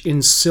rich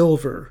in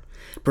silver,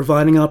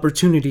 providing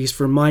opportunities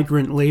for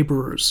migrant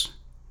laborers.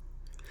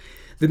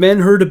 The men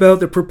heard about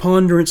the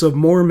preponderance of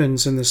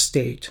Mormons in the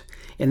state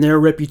and their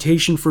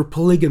reputation for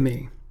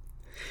polygamy.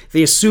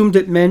 They assumed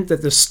it meant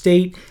that the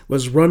state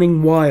was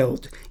running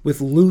wild with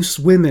loose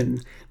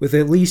women with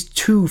at least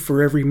 2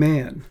 for every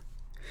man.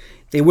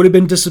 They would have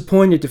been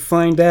disappointed to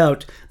find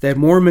out that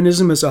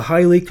Mormonism is a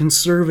highly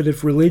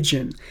conservative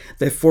religion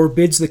that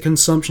forbids the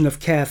consumption of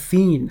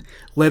caffeine,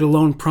 let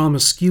alone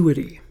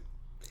promiscuity.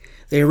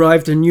 They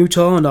arrived in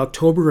Utah in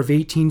October of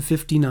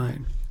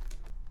 1859.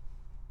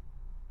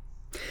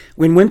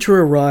 When winter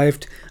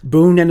arrived,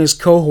 Boone and his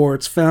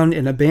cohorts found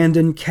an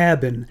abandoned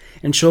cabin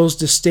and chose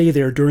to stay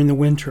there during the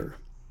winter.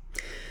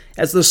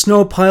 As the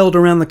snow piled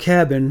around the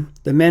cabin,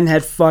 the men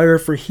had fire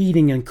for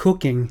heating and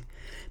cooking,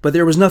 but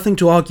there was nothing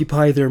to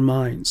occupy their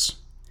minds.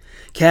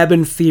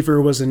 Cabin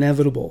fever was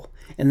inevitable,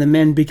 and the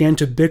men began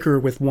to bicker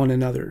with one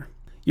another.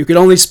 You could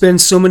only spend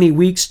so many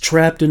weeks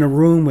trapped in a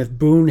room with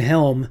Boone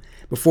Helm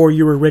before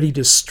you were ready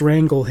to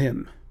strangle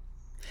him.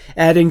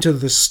 Adding to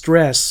the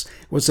stress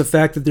was the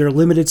fact that their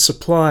limited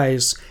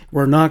supplies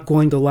were not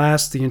going to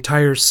last the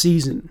entire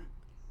season.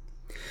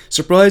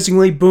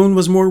 Surprisingly, Boone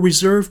was more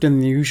reserved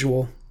than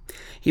usual.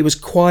 He was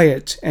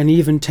quiet and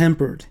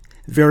even-tempered,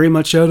 very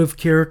much out of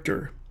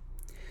character.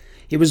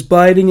 He was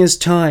biding his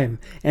time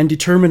and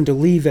determined to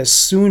leave as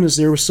soon as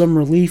there was some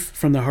relief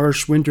from the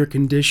harsh winter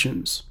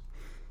conditions.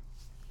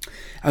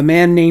 A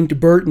man named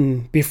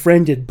Burton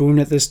befriended Boone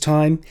at this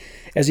time,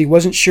 as he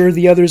wasn't sure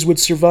the others would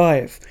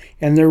survive,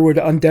 and there would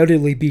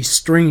undoubtedly be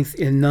strength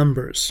in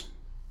numbers.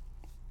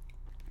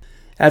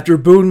 After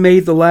Boone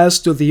made the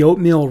last of the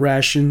oatmeal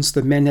rations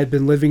the men had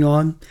been living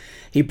on,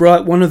 he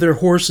brought one of their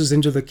horses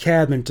into the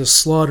cabin to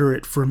slaughter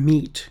it for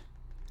meat.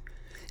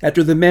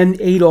 After the men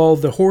ate all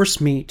the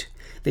horse meat,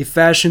 they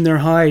fashioned their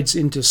hides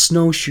into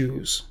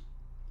snowshoes.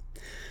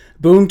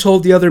 Boone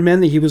told the other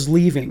men that he was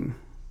leaving.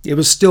 It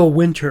was still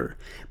winter,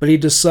 but he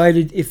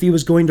decided if he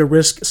was going to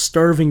risk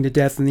starving to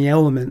death in the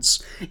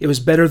elements, it was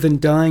better than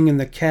dying in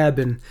the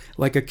cabin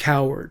like a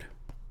coward.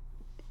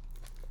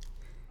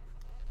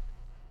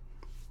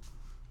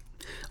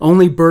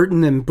 Only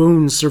Burton and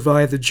Boone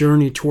survived the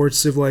journey towards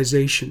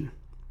civilization.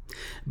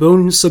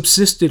 Boone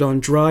subsisted on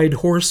dried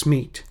horse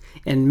meat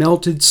and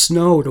melted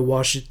snow to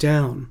wash it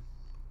down.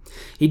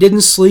 He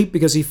didn't sleep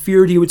because he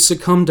feared he would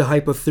succumb to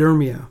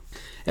hypothermia.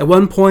 At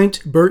one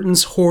point,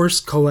 Burton's horse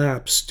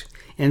collapsed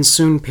and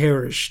soon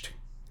perished.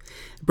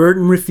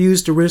 Burton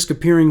refused to risk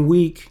appearing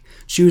weak,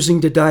 choosing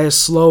to die a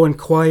slow and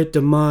quiet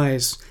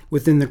demise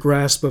within the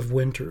grasp of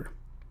winter.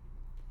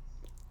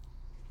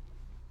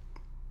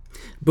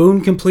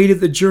 Boone completed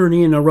the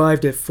journey and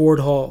arrived at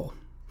Fort Hall.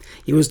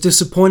 He was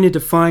disappointed to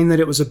find that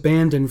it was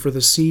abandoned for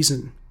the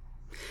season.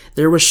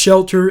 There was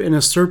shelter and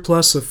a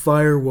surplus of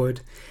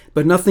firewood,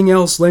 but nothing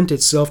else lent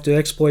itself to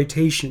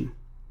exploitation.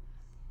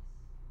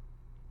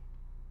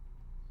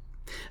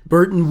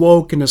 Burton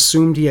woke and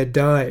assumed he had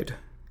died.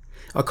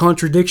 A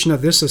contradiction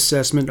of this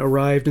assessment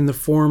arrived in the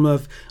form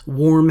of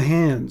warm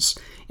hands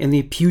and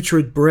the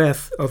putrid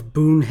breath of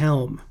Boone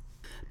Helm.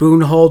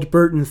 Boone hauled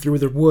Burton through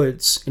the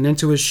woods and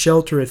into his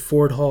shelter at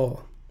Fort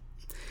Hall.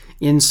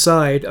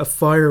 Inside, a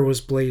fire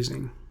was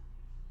blazing.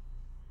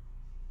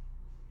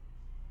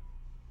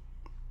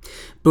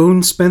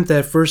 Boone spent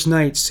that first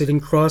night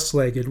sitting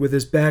cross-legged with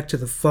his back to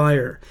the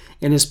fire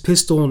and his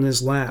pistol in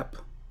his lap.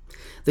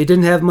 They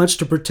didn't have much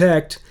to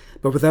protect,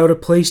 but without a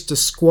place to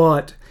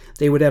squat,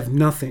 they would have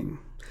nothing,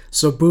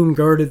 so Boone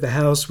guarded the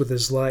house with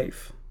his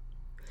life.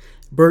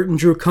 Burton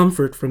drew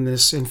comfort from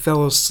this and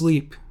fell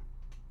asleep.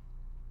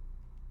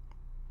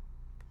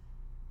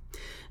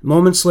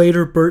 Moments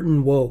later,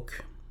 Burton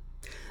woke.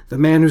 The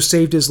man who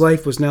saved his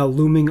life was now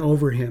looming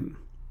over him.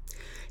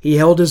 He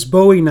held his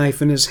Bowie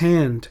knife in his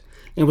hand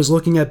and was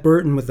looking at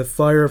Burton with the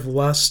fire of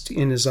lust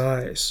in his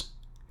eyes.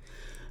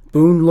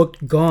 Boone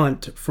looked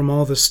gaunt from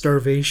all the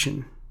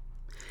starvation.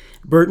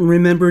 Burton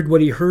remembered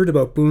what he heard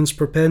about Boone's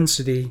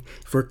propensity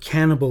for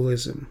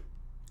cannibalism.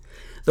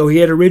 Though he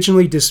had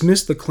originally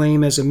dismissed the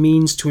claim as a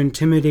means to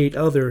intimidate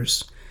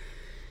others,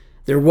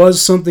 there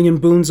was something in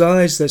Boone's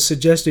eyes that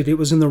suggested it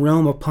was in the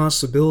realm of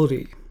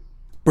possibility.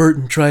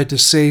 Burton tried to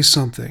say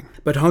something,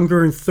 but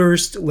hunger and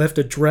thirst left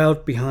a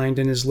drought behind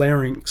in his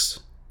larynx.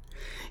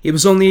 He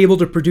was only able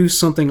to produce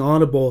something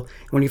audible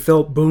when he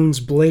felt Boone's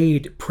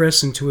blade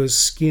press into his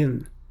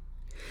skin.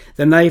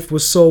 The knife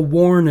was so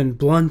worn and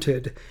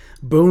blunted,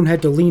 Boone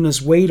had to lean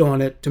his weight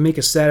on it to make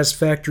a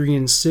satisfactory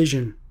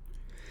incision.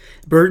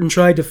 Burton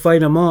tried to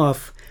fight him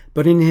off,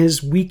 but in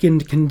his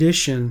weakened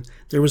condition,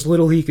 there was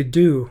little he could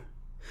do.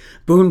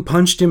 Boone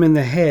punched him in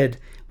the head,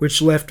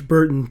 which left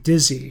Burton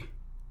dizzy.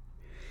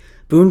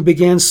 Boone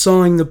began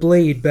sawing the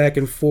blade back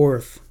and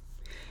forth.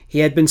 He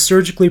had been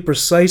surgically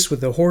precise with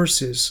the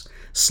horses,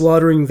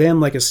 slaughtering them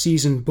like a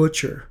seasoned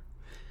butcher.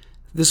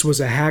 This was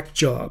a hack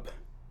job.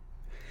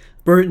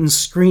 Burton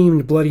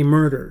screamed bloody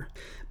murder,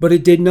 but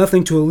it did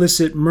nothing to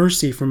elicit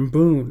mercy from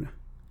Boone.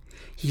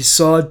 He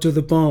sawed to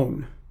the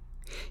bone.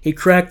 He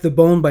cracked the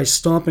bone by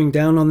stomping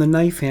down on the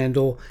knife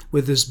handle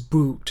with his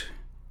boot.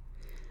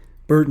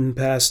 Burton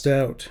passed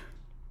out.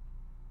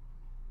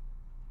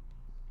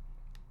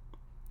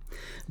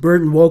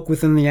 Burton woke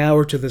within the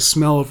hour to the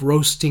smell of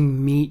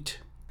roasting meat.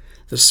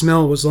 The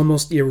smell was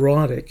almost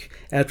erotic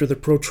after the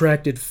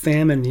protracted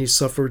famine he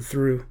suffered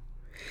through.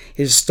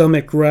 His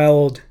stomach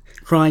growled,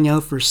 crying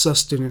out for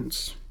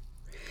sustenance.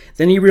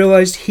 Then he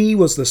realized he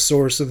was the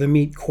source of the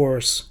meat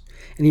course,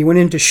 and he went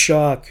into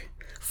shock,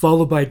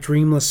 followed by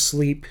dreamless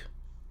sleep.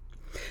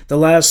 The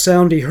last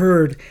sound he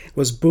heard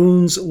was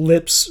Boone's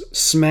lips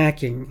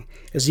smacking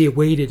as he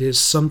awaited his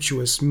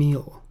sumptuous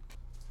meal.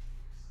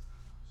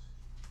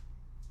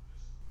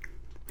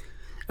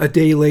 A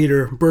day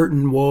later,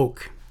 Burton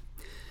woke.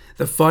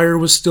 The fire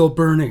was still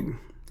burning.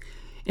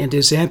 and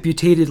his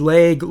amputated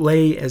leg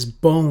lay as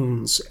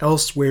bones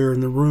elsewhere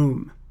in the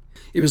room.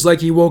 It was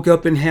like he woke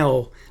up in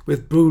hell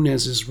with Boone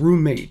as his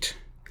roommate,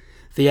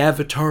 the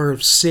avatar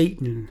of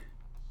Satan.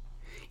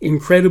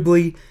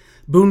 Incredibly,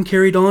 Boone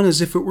carried on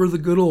as if it were the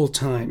good old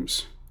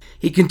times.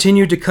 He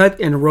continued to cut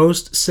and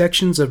roast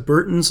sections of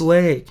Burton's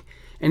leg,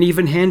 and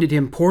even handed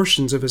him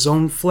portions of his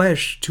own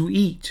flesh to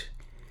eat.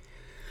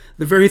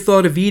 The very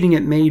thought of eating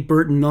it made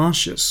Burton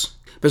nauseous,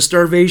 but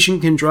starvation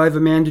can drive a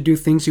man to do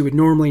things he would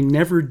normally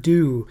never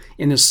do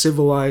in a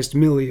civilized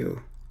milieu.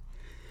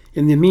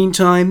 In the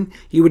meantime,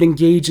 he would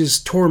engage his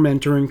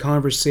tormentor in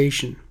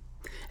conversation.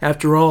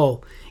 After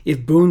all,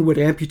 if Boone would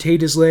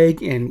amputate his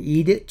leg and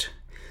eat it,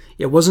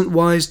 it wasn't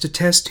wise to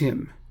test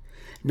him,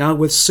 not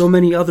with so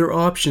many other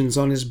options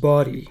on his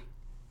body.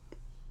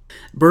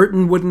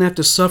 Burton wouldn't have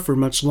to suffer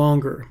much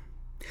longer.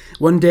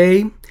 One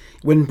day,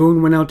 when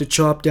Boone went out to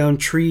chop down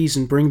trees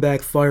and bring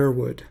back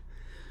firewood,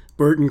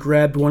 Burton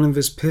grabbed one of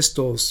his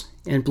pistols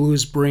and blew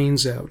his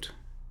brains out.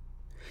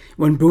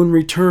 When Boone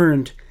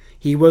returned,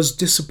 he was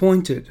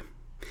disappointed.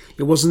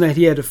 It wasn't that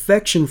he had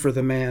affection for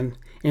the man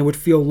and would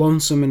feel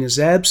lonesome in his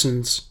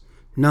absence.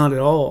 Not at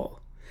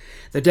all.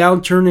 The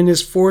downturn in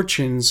his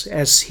fortunes,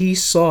 as he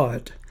saw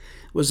it,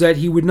 was that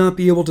he would not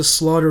be able to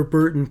slaughter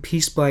Burton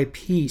piece by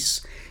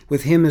piece,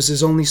 with him as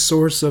his only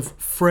source of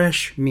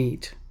fresh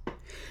meat,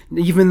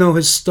 even though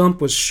his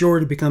stump was sure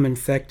to become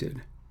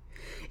infected.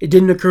 It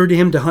didn't occur to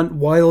him to hunt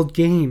wild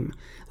game,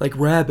 like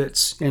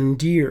rabbits and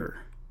deer.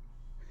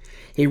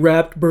 He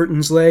wrapped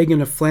Burton's leg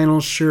in a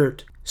flannel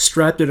shirt,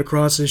 strapped it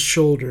across his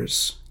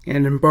shoulders,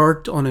 and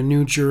embarked on a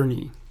new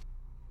journey.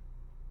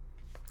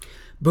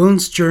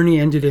 Boone's journey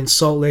ended in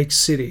Salt Lake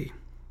City.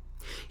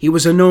 He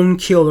was a known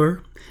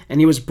killer, and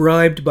he was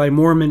bribed by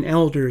Mormon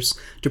elders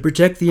to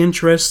protect the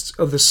interests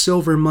of the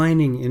silver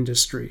mining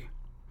industry.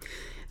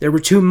 There were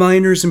two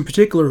miners in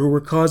particular who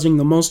were causing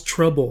the most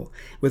trouble,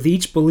 with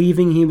each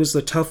believing he was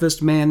the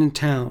toughest man in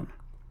town.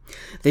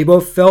 They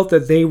both felt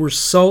that they were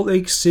Salt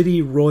Lake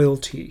City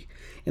royalty,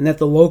 and that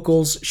the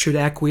locals should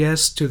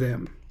acquiesce to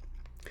them.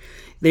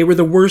 They were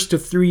the worst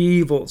of three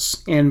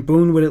evils, and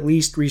Boone would at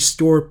least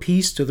restore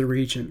peace to the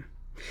region.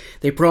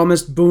 They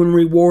promised Boone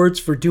rewards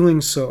for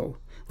doing so,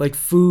 like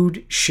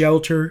food,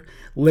 shelter,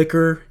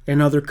 liquor,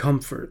 and other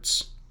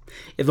comforts.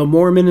 If a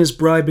Mormon is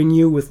bribing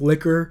you with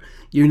liquor,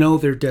 you know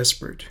they're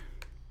desperate.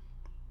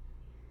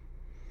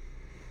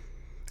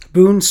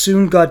 Boone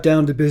soon got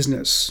down to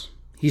business.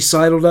 He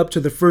sidled up to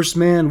the first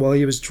man while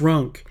he was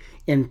drunk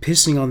and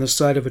pissing on the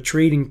side of a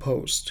trading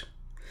post.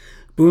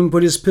 Boone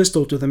put his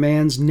pistol to the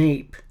man's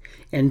nape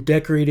and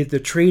decorated the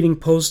trading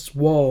post's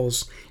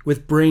walls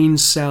with brain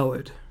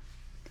salad.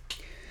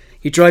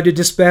 He tried to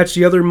dispatch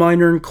the other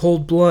miner in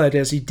cold blood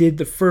as he did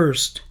the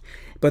first,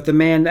 but the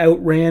man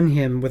outran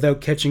him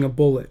without catching a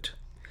bullet.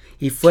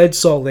 He fled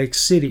Salt Lake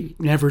City,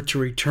 never to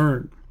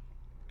return.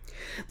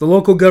 The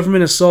local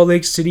government of Salt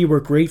Lake City were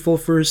grateful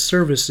for his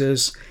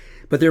services,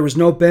 but there was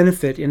no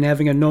benefit in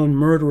having a known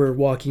murderer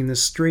walking the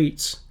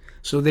streets,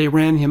 so they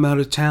ran him out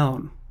of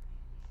town.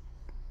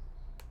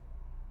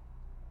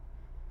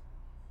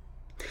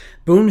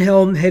 Boone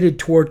Helm headed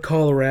toward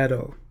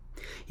Colorado.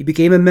 He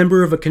became a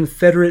member of a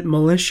Confederate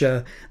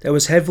militia that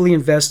was heavily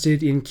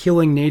invested in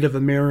killing Native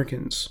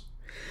Americans.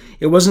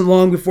 It wasn't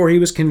long before he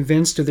was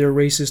convinced of their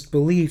racist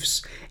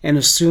beliefs and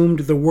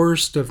assumed the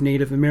worst of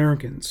Native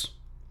Americans.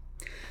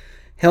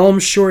 Helm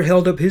sure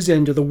held up his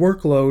end of the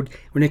workload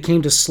when it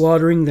came to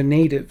slaughtering the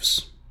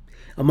natives.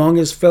 Among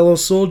his fellow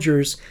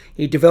soldiers,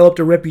 he developed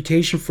a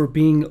reputation for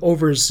being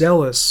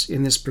overzealous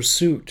in this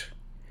pursuit.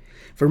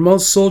 For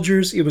most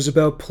soldiers, it was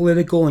about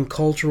political and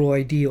cultural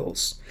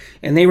ideals,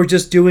 and they were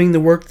just doing the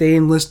work they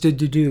enlisted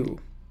to do.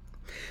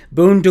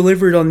 Boone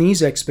delivered on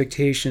these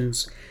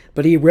expectations,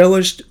 but he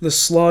relished the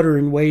slaughter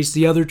in ways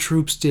the other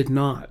troops did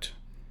not.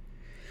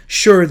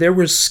 Sure, there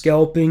was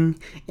scalping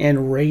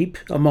and rape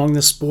among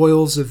the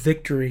spoils of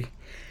victory,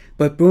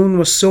 but Boone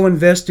was so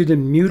invested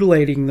in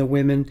mutilating the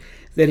women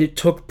that it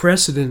took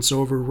precedence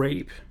over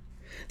rape.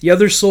 The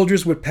other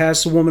soldiers would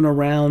pass a woman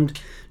around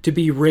to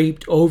be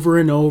raped over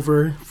and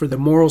over for the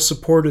moral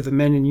support of the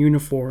men in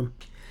uniform.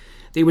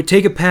 They would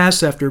take a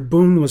pass after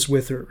Boone was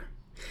with her.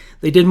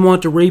 They didn't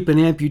want to rape an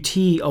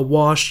amputee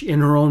awash in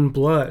her own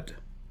blood.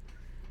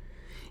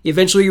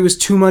 Eventually it was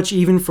too much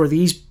even for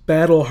these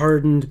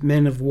battle-hardened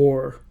men of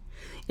war,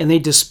 and they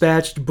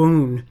dispatched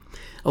Boone,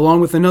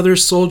 along with another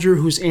soldier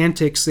whose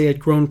antics they had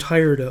grown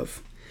tired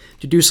of,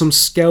 to do some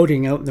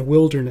scouting out in the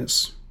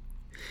wilderness.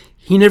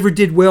 He never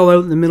did well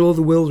out in the middle of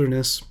the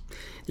wilderness.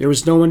 There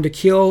was no one to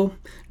kill,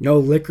 no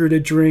liquor to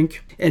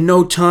drink, and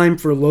no time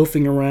for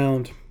loafing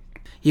around.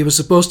 He was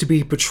supposed to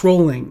be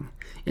patrolling,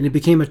 and it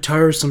became a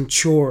tiresome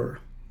chore.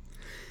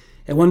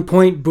 At one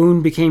point,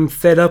 Boone became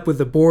fed up with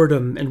the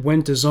boredom and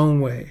went his own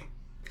way.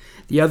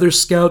 The other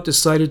scout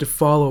decided to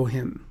follow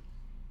him.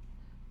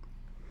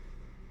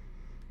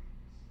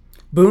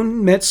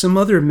 Boone met some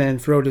other men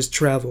throughout his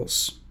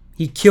travels.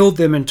 He killed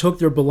them and took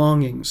their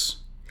belongings.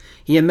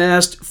 He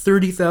amassed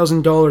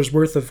 $30,000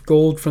 worth of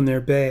gold from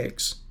their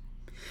bags.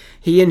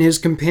 He and his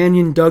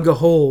companion dug a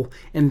hole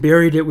and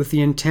buried it with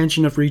the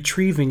intention of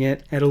retrieving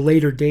it at a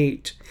later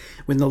date,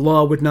 when the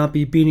law would not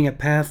be beating a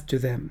path to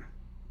them.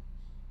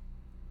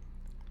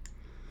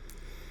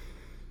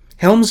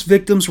 Helm's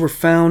victims were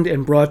found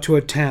and brought to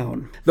a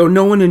town. Though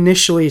no one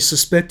initially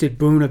suspected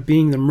Boone of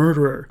being the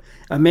murderer,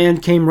 a man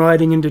came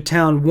riding into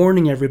town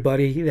warning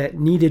everybody that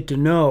needed to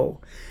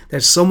know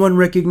that someone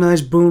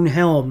recognized Boone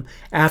Helm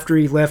after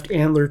he left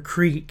Antler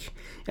Creek,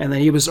 and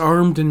that he was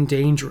armed and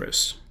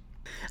dangerous.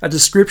 A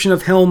description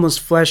of Helm was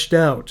fleshed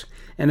out,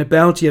 and a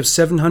bounty of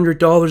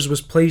 $700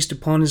 was placed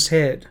upon his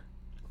head.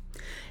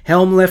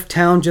 Helm left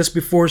town just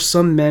before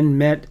some men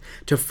met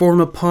to form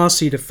a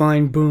posse to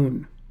find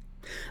Boone.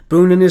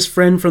 Boone and his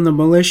friend from the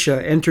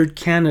militia entered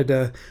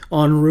Canada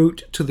en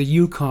route to the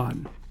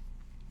Yukon.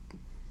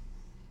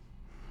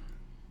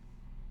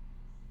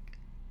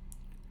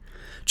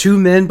 Two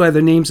men by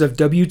the names of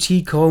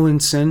W.T.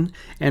 Collinson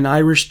and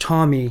Irish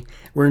Tommy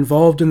were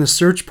involved in the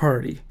search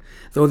party,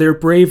 though their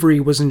bravery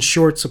was in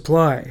short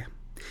supply.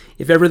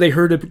 If ever they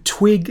heard a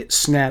twig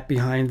snap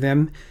behind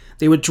them,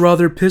 they would draw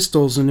their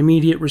pistols in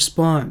immediate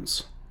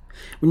response.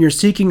 When you're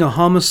seeking a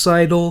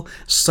homicidal,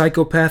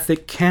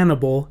 psychopathic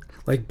cannibal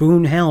like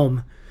Boone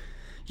Helm,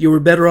 you were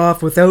better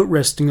off without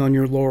resting on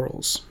your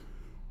laurels.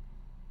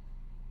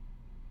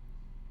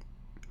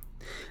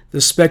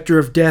 The specter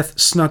of death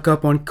snuck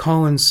up on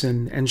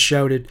Collinson and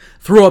shouted,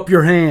 "Throw up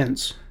your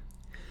hands!"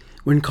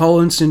 When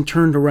Collinson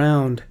turned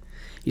around,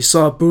 he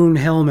saw Boone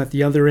Helm at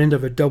the other end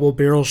of a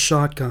double-barrel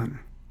shotgun.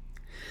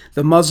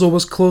 The muzzle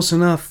was close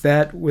enough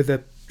that, with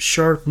a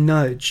sharp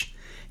nudge,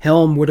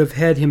 Helm would have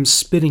had him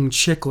spitting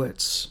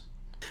chiclets.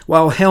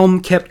 While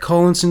Helm kept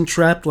Collinson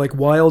trapped like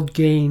wild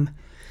game,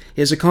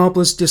 his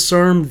accomplice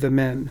disarmed the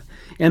men,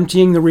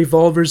 emptying the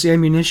revolver's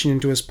ammunition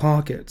into his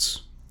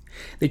pockets.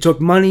 They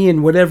took money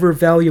and whatever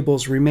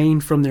valuables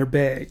remained from their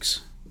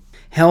bags.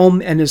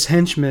 Helm and his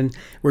henchmen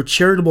were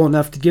charitable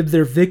enough to give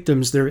their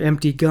victims their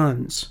empty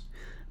guns.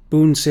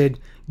 Boone said,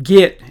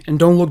 "Get, and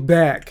don't look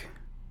back."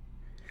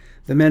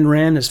 The men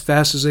ran as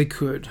fast as they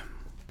could.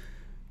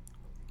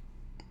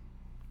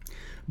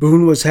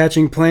 Boone was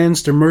hatching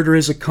plans to murder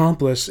his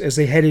accomplice as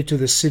they headed to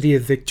the city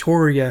of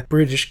Victoria,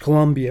 British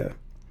Columbia.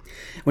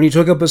 When he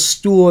took up a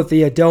stool at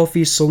the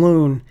Adelphi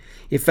Saloon,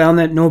 he found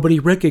that nobody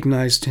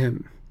recognized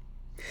him.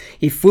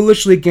 He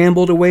foolishly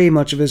gambled away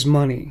much of his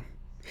money.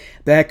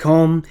 Back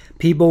home,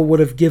 people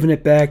would have given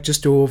it back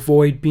just to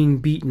avoid being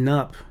beaten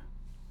up.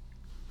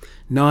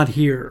 Not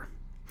here.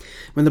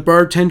 When the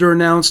bartender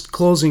announced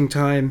closing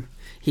time,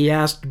 he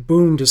asked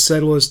Boone to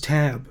settle his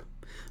tab.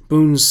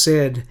 Boone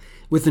said,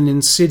 with an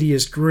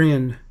insidious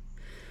grin,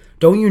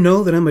 "Don't you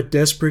know that I'm a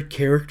desperate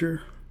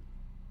character?"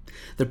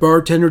 The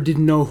bartender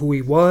didn't know who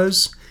he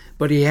was,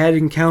 but he had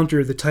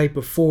encountered the type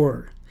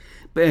before,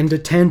 and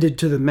attended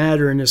to the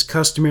matter in his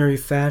customary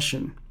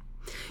fashion.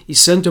 He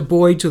sent a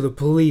boy to the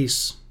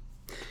police.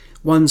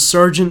 One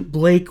Sergeant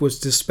Blake was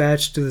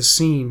dispatched to the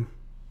scene.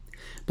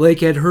 Blake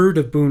had heard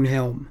of Boone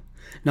Helm,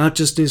 not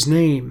just his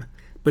name,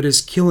 but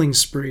his killing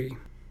spree.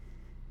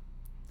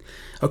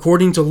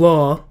 According to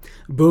law,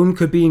 Boone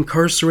could be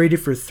incarcerated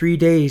for 3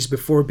 days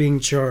before being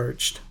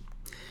charged.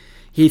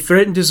 He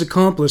threatened his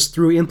accomplice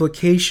through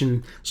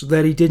implication so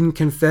that he didn't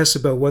confess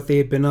about what they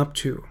had been up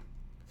to.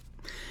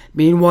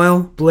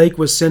 Meanwhile, Blake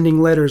was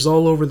sending letters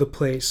all over the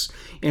place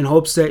in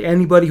hopes that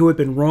anybody who had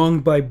been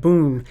wronged by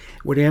Boone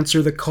would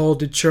answer the call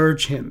to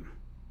charge him.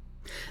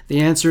 The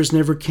answers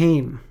never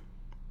came.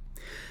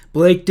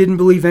 Blake didn't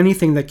believe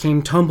anything that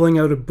came tumbling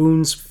out of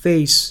Boone's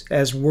face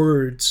as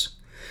words,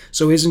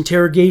 so his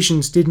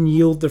interrogations didn't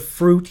yield the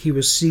fruit he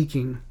was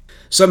seeking.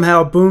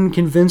 Somehow Boone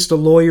convinced a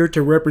lawyer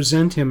to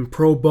represent him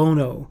pro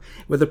bono,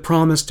 with a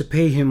promise to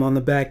pay him on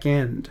the back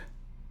end.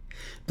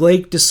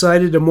 Blake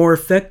decided a more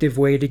effective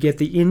way to get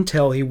the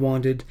intel he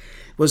wanted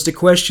was to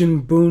question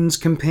Boone's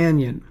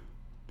companion.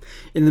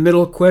 In the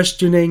middle of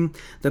questioning,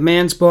 the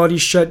man's body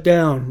shut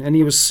down and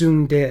he was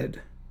soon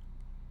dead.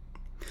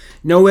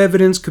 No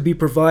evidence could be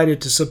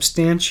provided to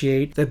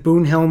substantiate that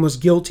Boone Helm was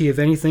guilty of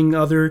anything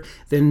other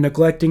than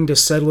neglecting to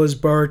settle his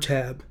bar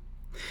tab.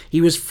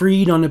 He was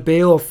freed on a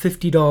bail of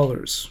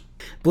 $50.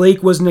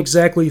 Blake wasn't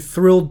exactly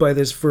thrilled by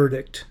this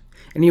verdict,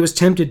 and he was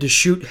tempted to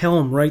shoot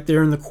Helm right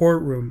there in the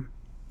courtroom.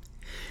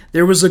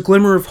 There was a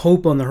glimmer of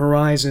hope on the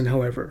horizon,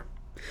 however.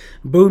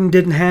 Boone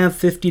didn't have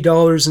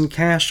 $50 in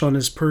cash on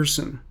his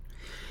person.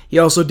 He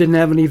also didn't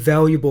have any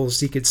valuables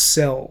he could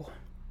sell.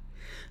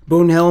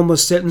 Boone Helm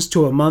was sentenced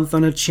to a month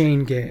on a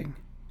chain gang.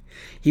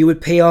 He would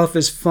pay off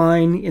his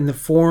fine in the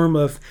form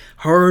of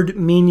hard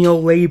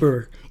menial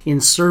labor in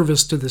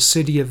service to the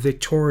city of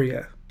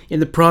Victoria.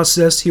 In the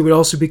process, he would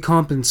also be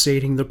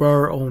compensating the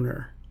bar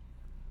owner.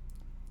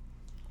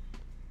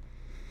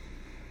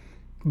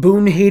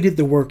 Boone hated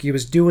the work he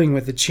was doing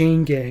with the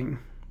chain gang.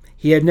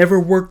 He had never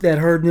worked that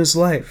hard in his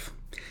life.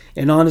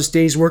 An honest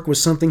day's work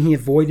was something he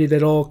avoided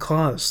at all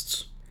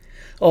costs.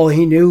 All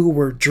he knew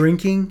were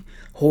drinking,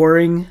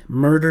 whoring,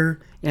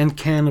 murder, and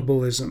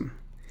cannibalism.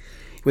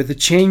 With the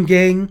chain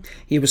gang,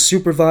 he was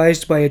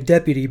supervised by a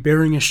deputy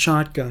bearing a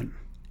shotgun.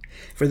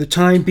 For the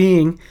time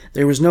being,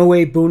 there was no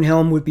way Boone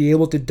Helm would be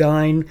able to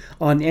dine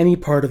on any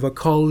part of a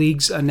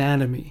colleague's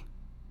anatomy.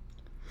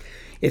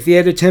 If he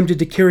had attempted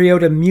to carry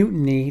out a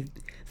mutiny,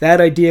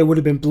 that idea would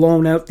have been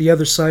blown out the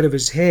other side of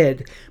his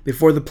head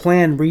before the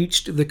plan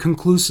reached the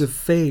conclusive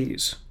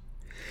phase.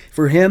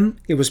 For him,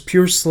 it was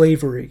pure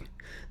slavery,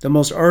 the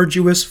most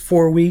arduous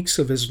 4 weeks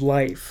of his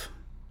life.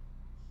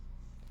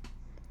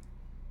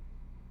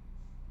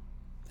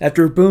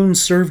 After Boone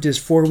served his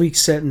 4-week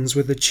sentence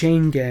with the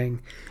chain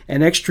gang,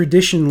 an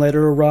extradition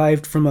letter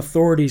arrived from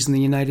authorities in the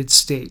United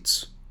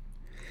States.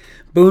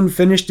 Boone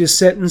finished his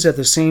sentence at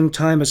the same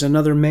time as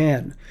another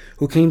man,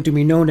 who came to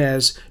be known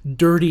as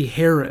Dirty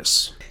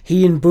Harris.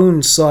 He and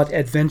Boone sought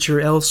adventure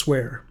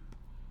elsewhere.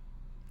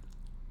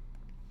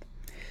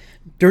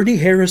 Dirty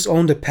Harris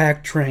owned a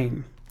pack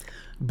train.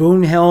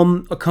 Boone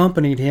Helm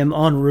accompanied him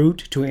en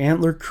route to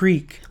Antler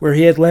Creek, where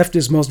he had left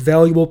his most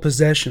valuable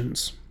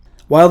possessions.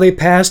 While they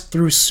passed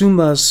through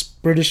Sumas,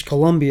 British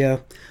Columbia,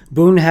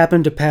 Boone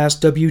happened to pass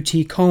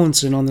W.T.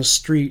 Collinson on the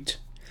street.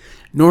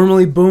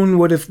 Normally Boone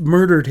would have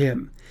murdered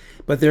him,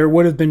 but there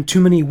would have been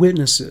too many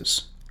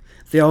witnesses.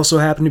 They also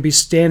happened to be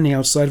standing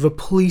outside of a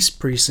police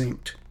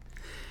precinct.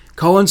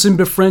 Collinson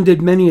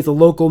befriended many of the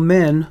local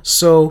men,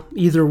 so,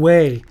 either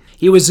way,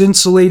 he was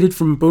insulated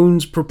from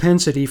Boone's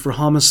propensity for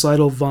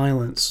homicidal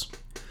violence.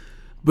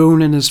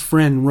 Boone and his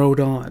friend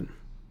rode on.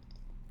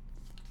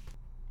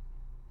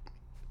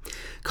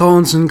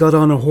 Collinson got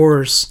on a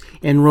horse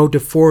and rode to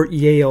Fort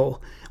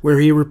Yale, where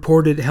he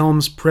reported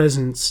Helm's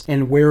presence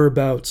and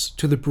whereabouts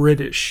to the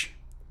British.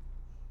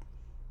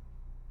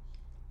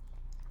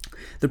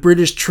 The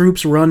British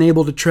troops were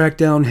unable to track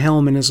down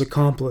Helm and his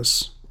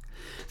accomplice.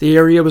 The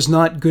area was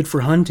not good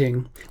for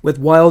hunting, with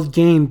wild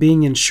game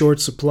being in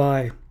short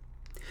supply.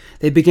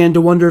 They began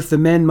to wonder if the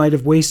men might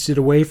have wasted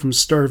away from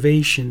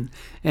starvation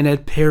and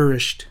had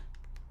perished.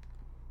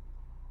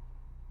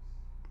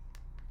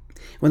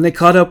 When they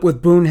caught up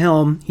with Boone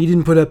Helm, he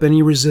didn't put up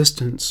any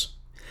resistance.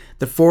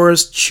 The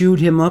forest chewed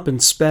him up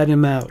and spat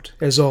him out,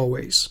 as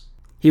always.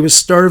 He was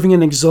starving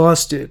and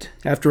exhausted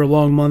after a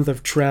long month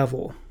of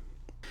travel.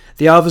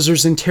 The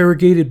officers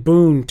interrogated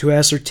Boone to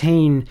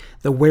ascertain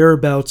the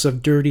whereabouts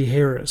of Dirty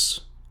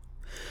Harris.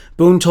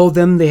 Boone told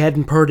them they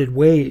hadn't parted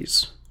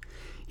ways.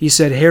 He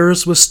said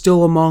Harris was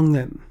still among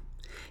them.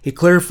 He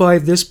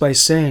clarified this by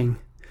saying,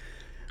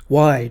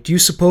 "Why, do you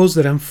suppose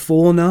that I'm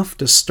fool enough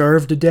to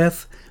starve to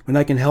death when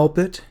I can help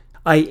it?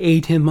 I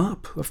ate him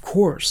up, of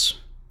course."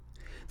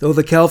 Though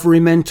the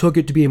cavalrymen took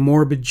it to be a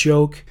morbid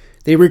joke,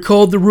 they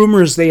recalled the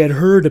rumors they had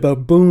heard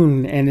about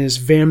Boone and his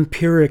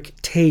vampiric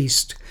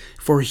taste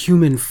for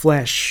human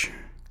flesh.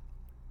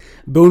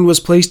 Boone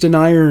was placed in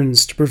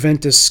irons to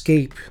prevent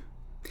escape.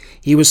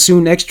 He was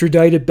soon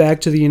extradited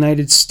back to the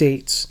United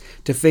States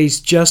to face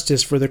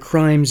justice for the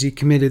crimes he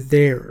committed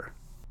there.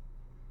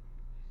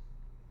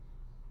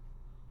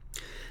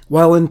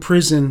 While in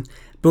prison,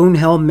 Boone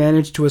Helm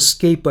managed to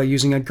escape by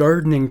using a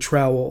gardening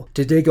trowel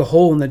to dig a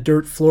hole in the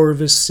dirt floor of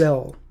his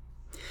cell.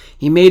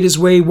 He made his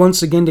way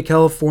once again to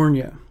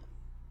California.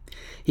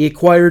 He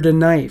acquired a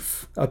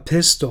knife, a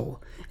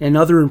pistol, and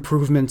other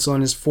improvements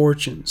on his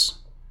fortunes.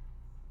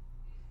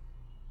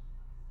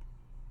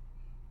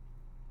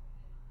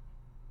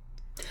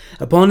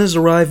 Upon his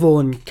arrival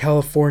in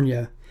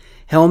California,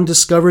 Helm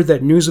discovered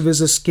that news of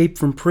his escape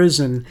from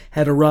prison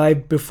had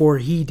arrived before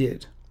he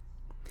did.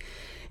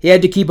 He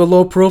had to keep a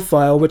low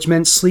profile, which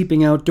meant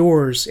sleeping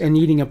outdoors and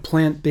eating a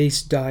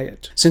plant-based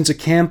diet, since a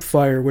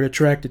campfire would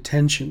attract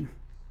attention.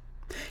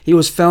 He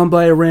was found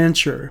by a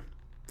rancher.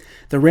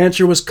 The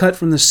rancher was cut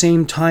from the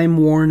same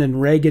time-worn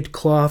and ragged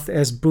cloth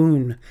as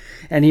Boone,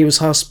 and he was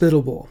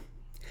hospitable.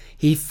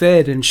 He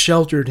fed and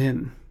sheltered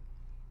him.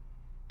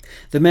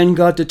 The men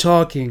got to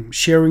talking,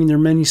 sharing their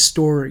many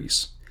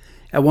stories.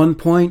 At one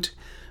point,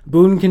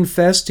 Boone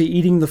confessed to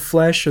eating the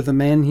flesh of the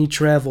man he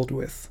traveled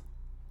with.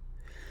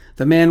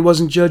 The man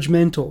wasn't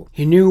judgmental.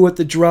 He knew what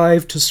the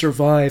drive to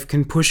survive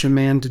can push a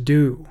man to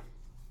do.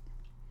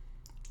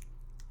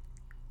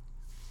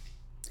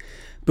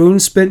 Boone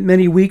spent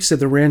many weeks at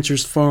the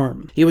rancher's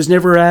farm. He was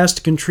never asked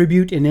to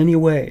contribute in any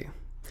way.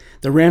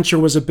 The rancher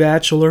was a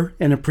bachelor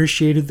and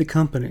appreciated the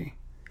company.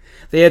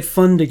 They had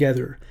fun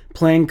together,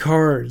 playing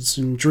cards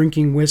and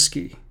drinking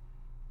whiskey.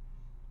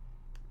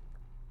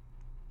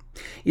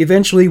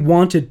 Eventually,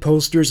 wanted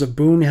posters of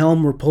Boone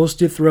Helm were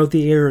posted throughout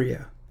the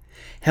area.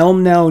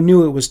 Helm now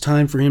knew it was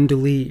time for him to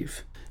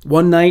leave.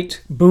 One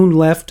night, Boone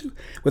left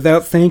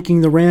without thanking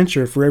the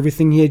rancher for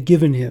everything he had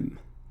given him.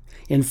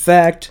 In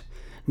fact,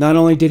 not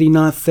only did he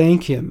not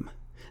thank him,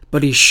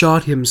 but he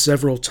shot him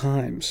several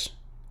times.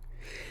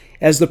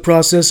 As the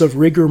process of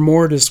rigor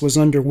mortis was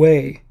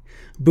underway,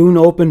 Boone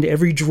opened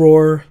every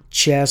drawer,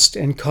 chest,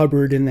 and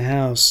cupboard in the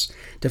house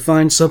to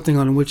find something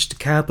on which to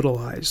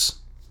capitalize.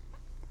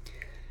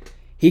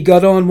 He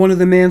got on one of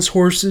the man's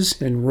horses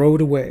and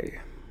rode away.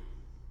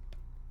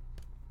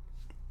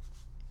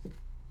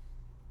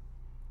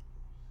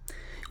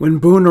 When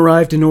Boone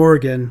arrived in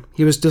Oregon,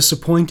 he was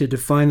disappointed to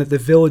find that the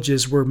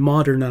villages were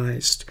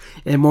modernized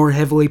and more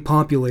heavily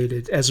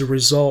populated as a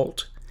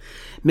result.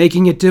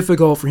 making it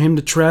difficult for him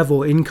to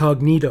travel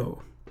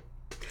incognito.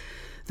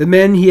 The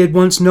men he had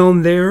once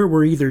known there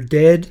were either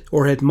dead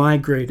or had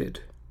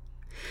migrated.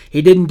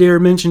 He didn't dare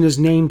mention his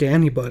name to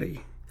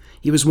anybody.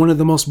 He was one of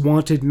the most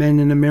wanted men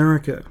in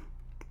America.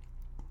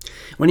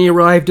 When he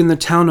arrived in the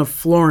town of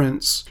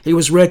Florence, he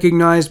was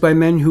recognized by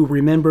men who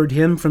remembered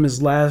him from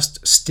his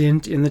last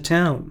stint in the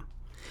town.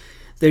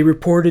 They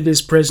reported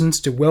his presence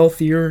to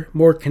wealthier,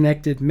 more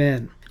connected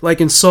men. Like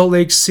in Salt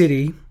Lake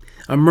City,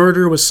 a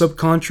murder was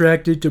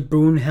subcontracted to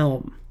Boone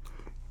Helm.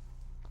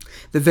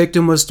 The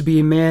victim was to be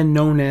a man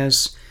known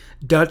as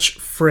Dutch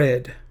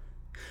Fred.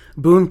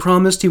 Boone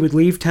promised he would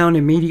leave town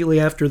immediately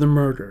after the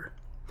murder.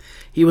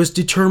 He was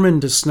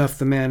determined to snuff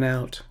the man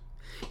out.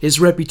 His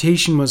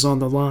reputation was on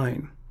the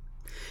line.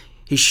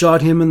 He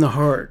shot him in the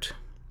heart.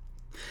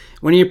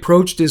 When he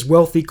approached his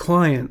wealthy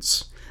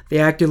clients, they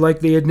acted like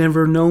they had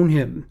never known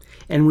him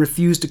and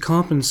refused to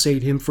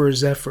compensate him for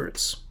his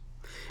efforts.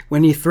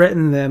 When he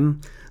threatened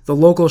them, the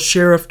local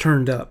sheriff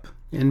turned up,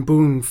 and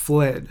Boone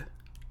fled.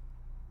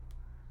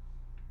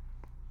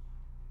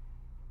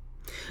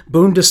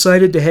 Boone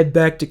decided to head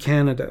back to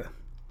Canada.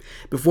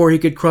 Before he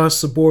could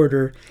cross the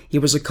border, he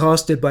was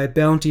accosted by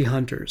bounty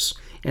hunters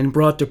and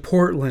brought to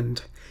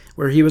Portland,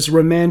 where he was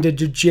remanded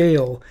to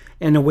jail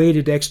and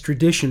awaited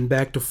extradition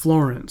back to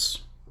Florence.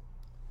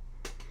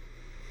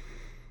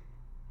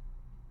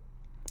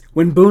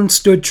 When Boone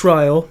stood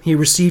trial, he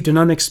received an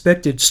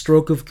unexpected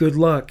stroke of good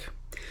luck.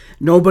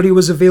 Nobody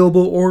was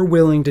available or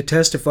willing to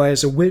testify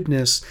as a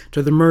witness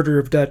to the murder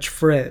of Dutch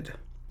Fred.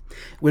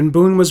 When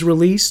Boone was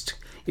released,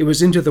 it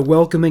was into the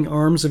welcoming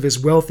arms of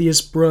his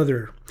wealthiest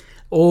brother,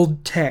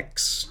 Old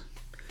Tex.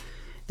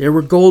 There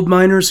were gold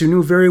miners who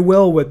knew very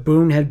well what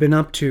Boone had been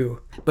up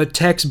to, but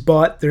Tex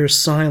bought their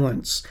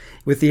silence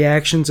with the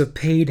actions of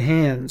paid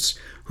hands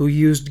who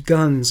used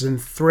guns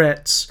and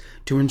threats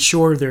to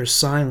ensure their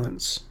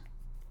silence.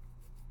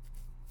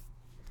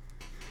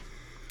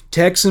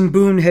 Tex and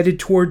Boone headed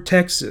toward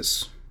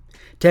Texas.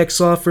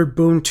 Tex offered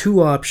Boone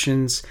two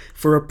options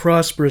for a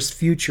prosperous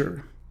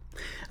future.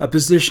 A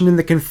position in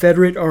the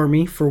Confederate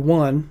Army, for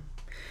one.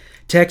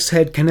 Tex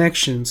had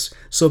connections,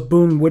 so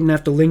Boone wouldn't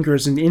have to linger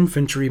as an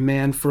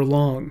infantryman for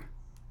long.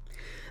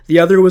 The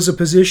other was a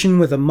position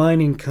with a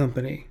mining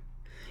company.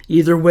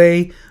 Either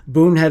way,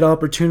 Boone had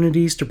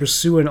opportunities to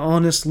pursue an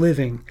honest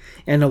living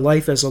and a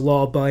life as a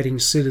law-abiding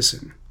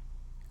citizen.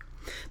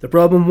 The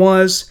problem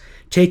was,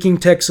 taking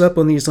Tex up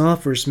on these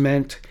offers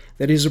meant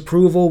that his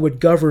approval would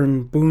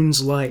govern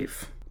Boone's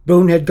life.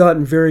 Boone had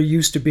gotten very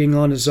used to being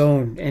on his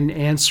own and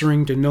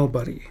answering to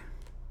nobody.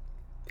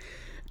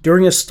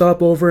 During a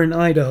stopover in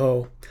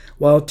Idaho,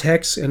 while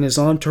Tex and his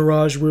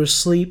entourage were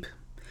asleep,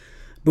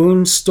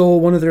 Boone stole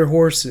one of their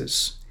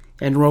horses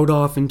and rode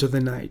off into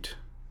the night.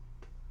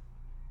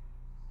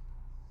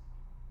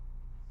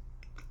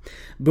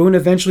 Boone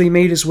eventually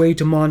made his way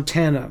to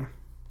Montana.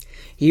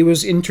 He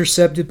was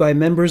intercepted by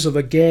members of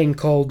a gang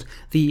called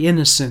the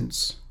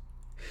Innocents.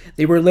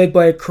 They were led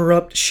by a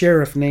corrupt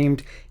sheriff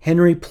named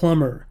Henry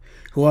Plummer,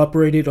 who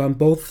operated on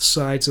both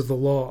sides of the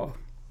law.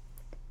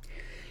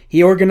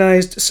 He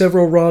organized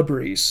several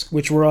robberies,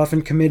 which were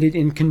often committed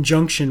in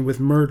conjunction with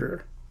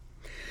murder.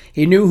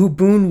 He knew who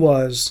Boone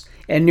was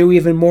and knew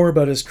even more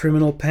about his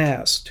criminal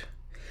past.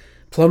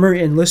 Plummer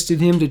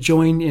enlisted him to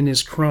join in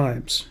his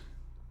crimes.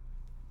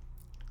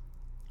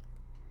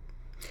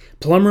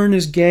 Plummer and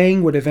his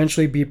gang would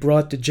eventually be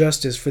brought to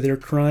justice for their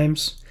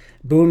crimes,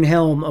 Boone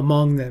Helm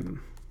among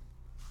them.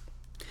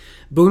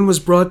 Boone was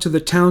brought to the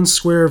town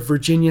square of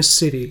Virginia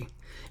City,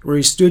 where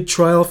he stood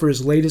trial for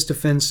his latest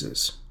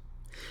offenses.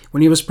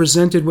 When he was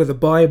presented with a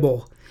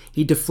Bible,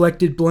 he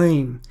deflected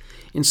blame,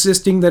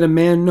 insisting that a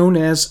man known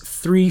as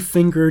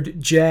Three-Fingered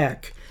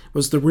Jack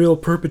was the real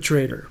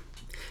perpetrator.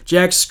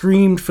 Jack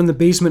screamed from the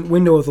basement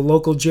window of the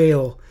local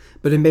jail,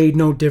 but it made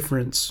no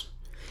difference.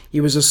 He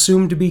was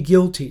assumed to be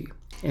guilty,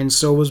 and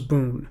so was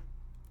Boone.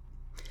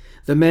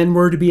 The men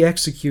were to be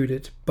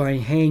executed by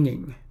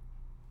hanging.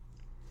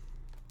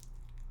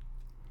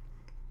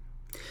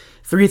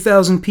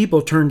 3,000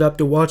 people turned up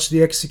to watch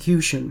the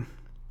execution.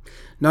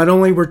 Not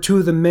only were two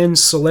of the men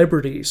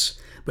celebrities,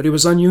 but it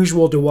was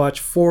unusual to watch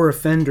 4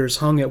 offenders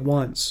hung at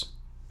once.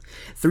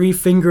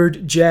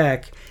 Three-Fingered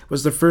Jack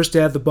was the first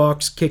to have the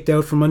box kicked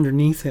out from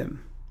underneath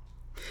him.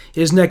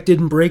 His neck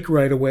didn't break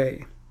right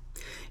away.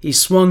 He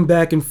swung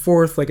back and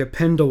forth like a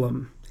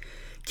pendulum,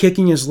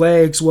 kicking his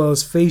legs while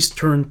his face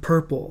turned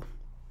purple.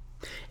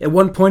 At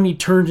one point he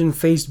turned and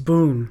faced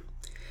Boone.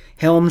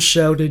 Helm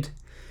shouted,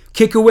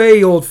 "Kick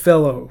away, old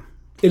fellow!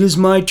 It is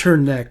my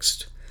turn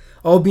next.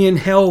 I'll be in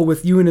hell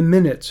with you in a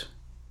minute."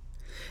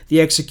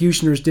 The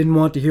executioners didn't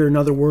want to hear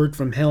another word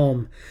from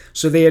Helm,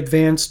 so they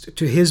advanced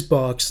to his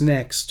box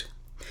next.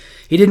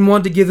 He didn't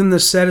want to give them the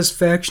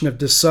satisfaction of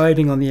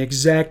deciding on the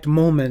exact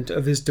moment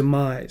of his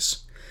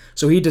demise,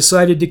 so he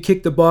decided to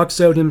kick the box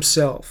out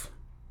himself.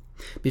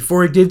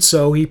 Before he did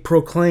so, he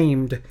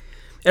proclaimed,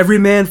 "Every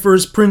man for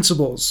his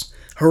principles!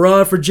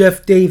 Hurrah for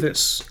Jeff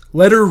Davis!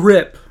 Let her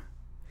rip!"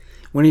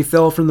 When he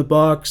fell from the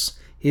box,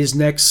 his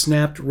neck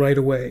snapped right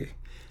away,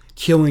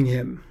 killing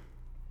him.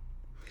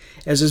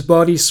 As his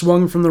body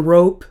swung from the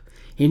rope,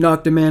 he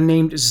knocked a man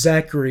named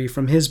Zachary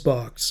from his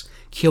box,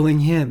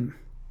 killing him.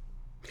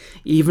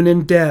 Even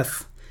in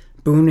death,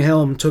 Boone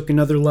Helm took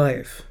another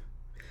life.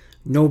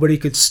 Nobody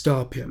could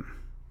stop him.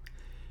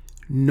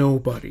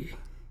 Nobody.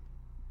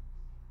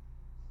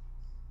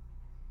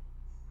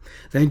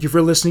 Thank you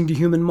for listening to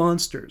Human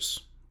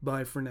Monsters.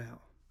 Bye for now.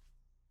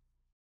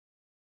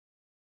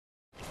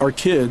 Our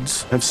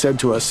kids have said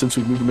to us since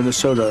we moved to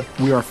Minnesota,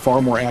 we are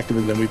far more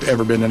active than we've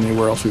ever been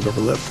anywhere else we've ever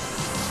lived.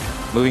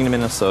 Moving to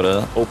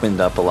Minnesota opened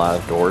up a lot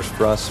of doors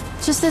for us.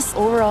 Just this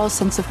overall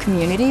sense of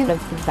community,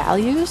 of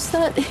values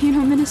that,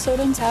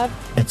 Minnesotans have.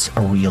 It's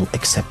a real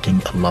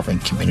accepting, loving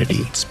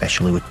community,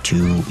 especially with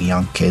 2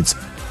 young kids.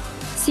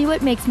 See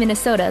what makes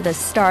Minnesota the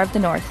star of the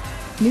North.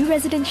 New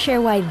residents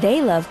share why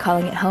they love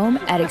calling it home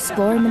at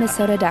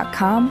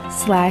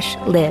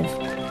exploreminnesota.com/live.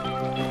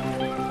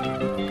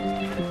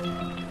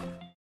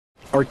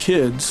 Our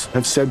kids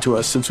have said to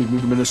us since we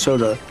moved to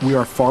Minnesota, we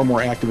are far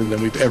more active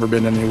than we've ever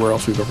been anywhere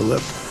else we've ever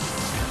lived.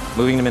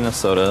 Moving to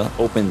Minnesota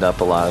opened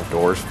up a lot of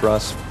doors for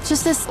us.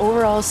 Just this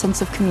overall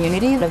sense of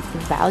community, of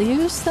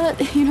values that,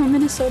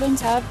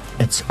 Minnesotans have.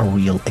 It's a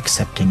real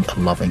accepting,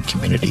 loving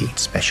community,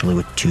 especially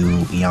with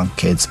 2 young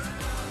kids.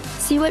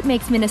 See what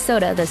makes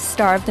Minnesota the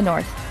star of the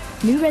North.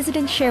 New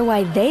residents share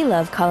why they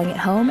love calling it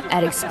home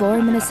at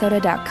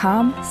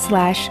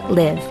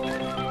exploreminnesota.com/live.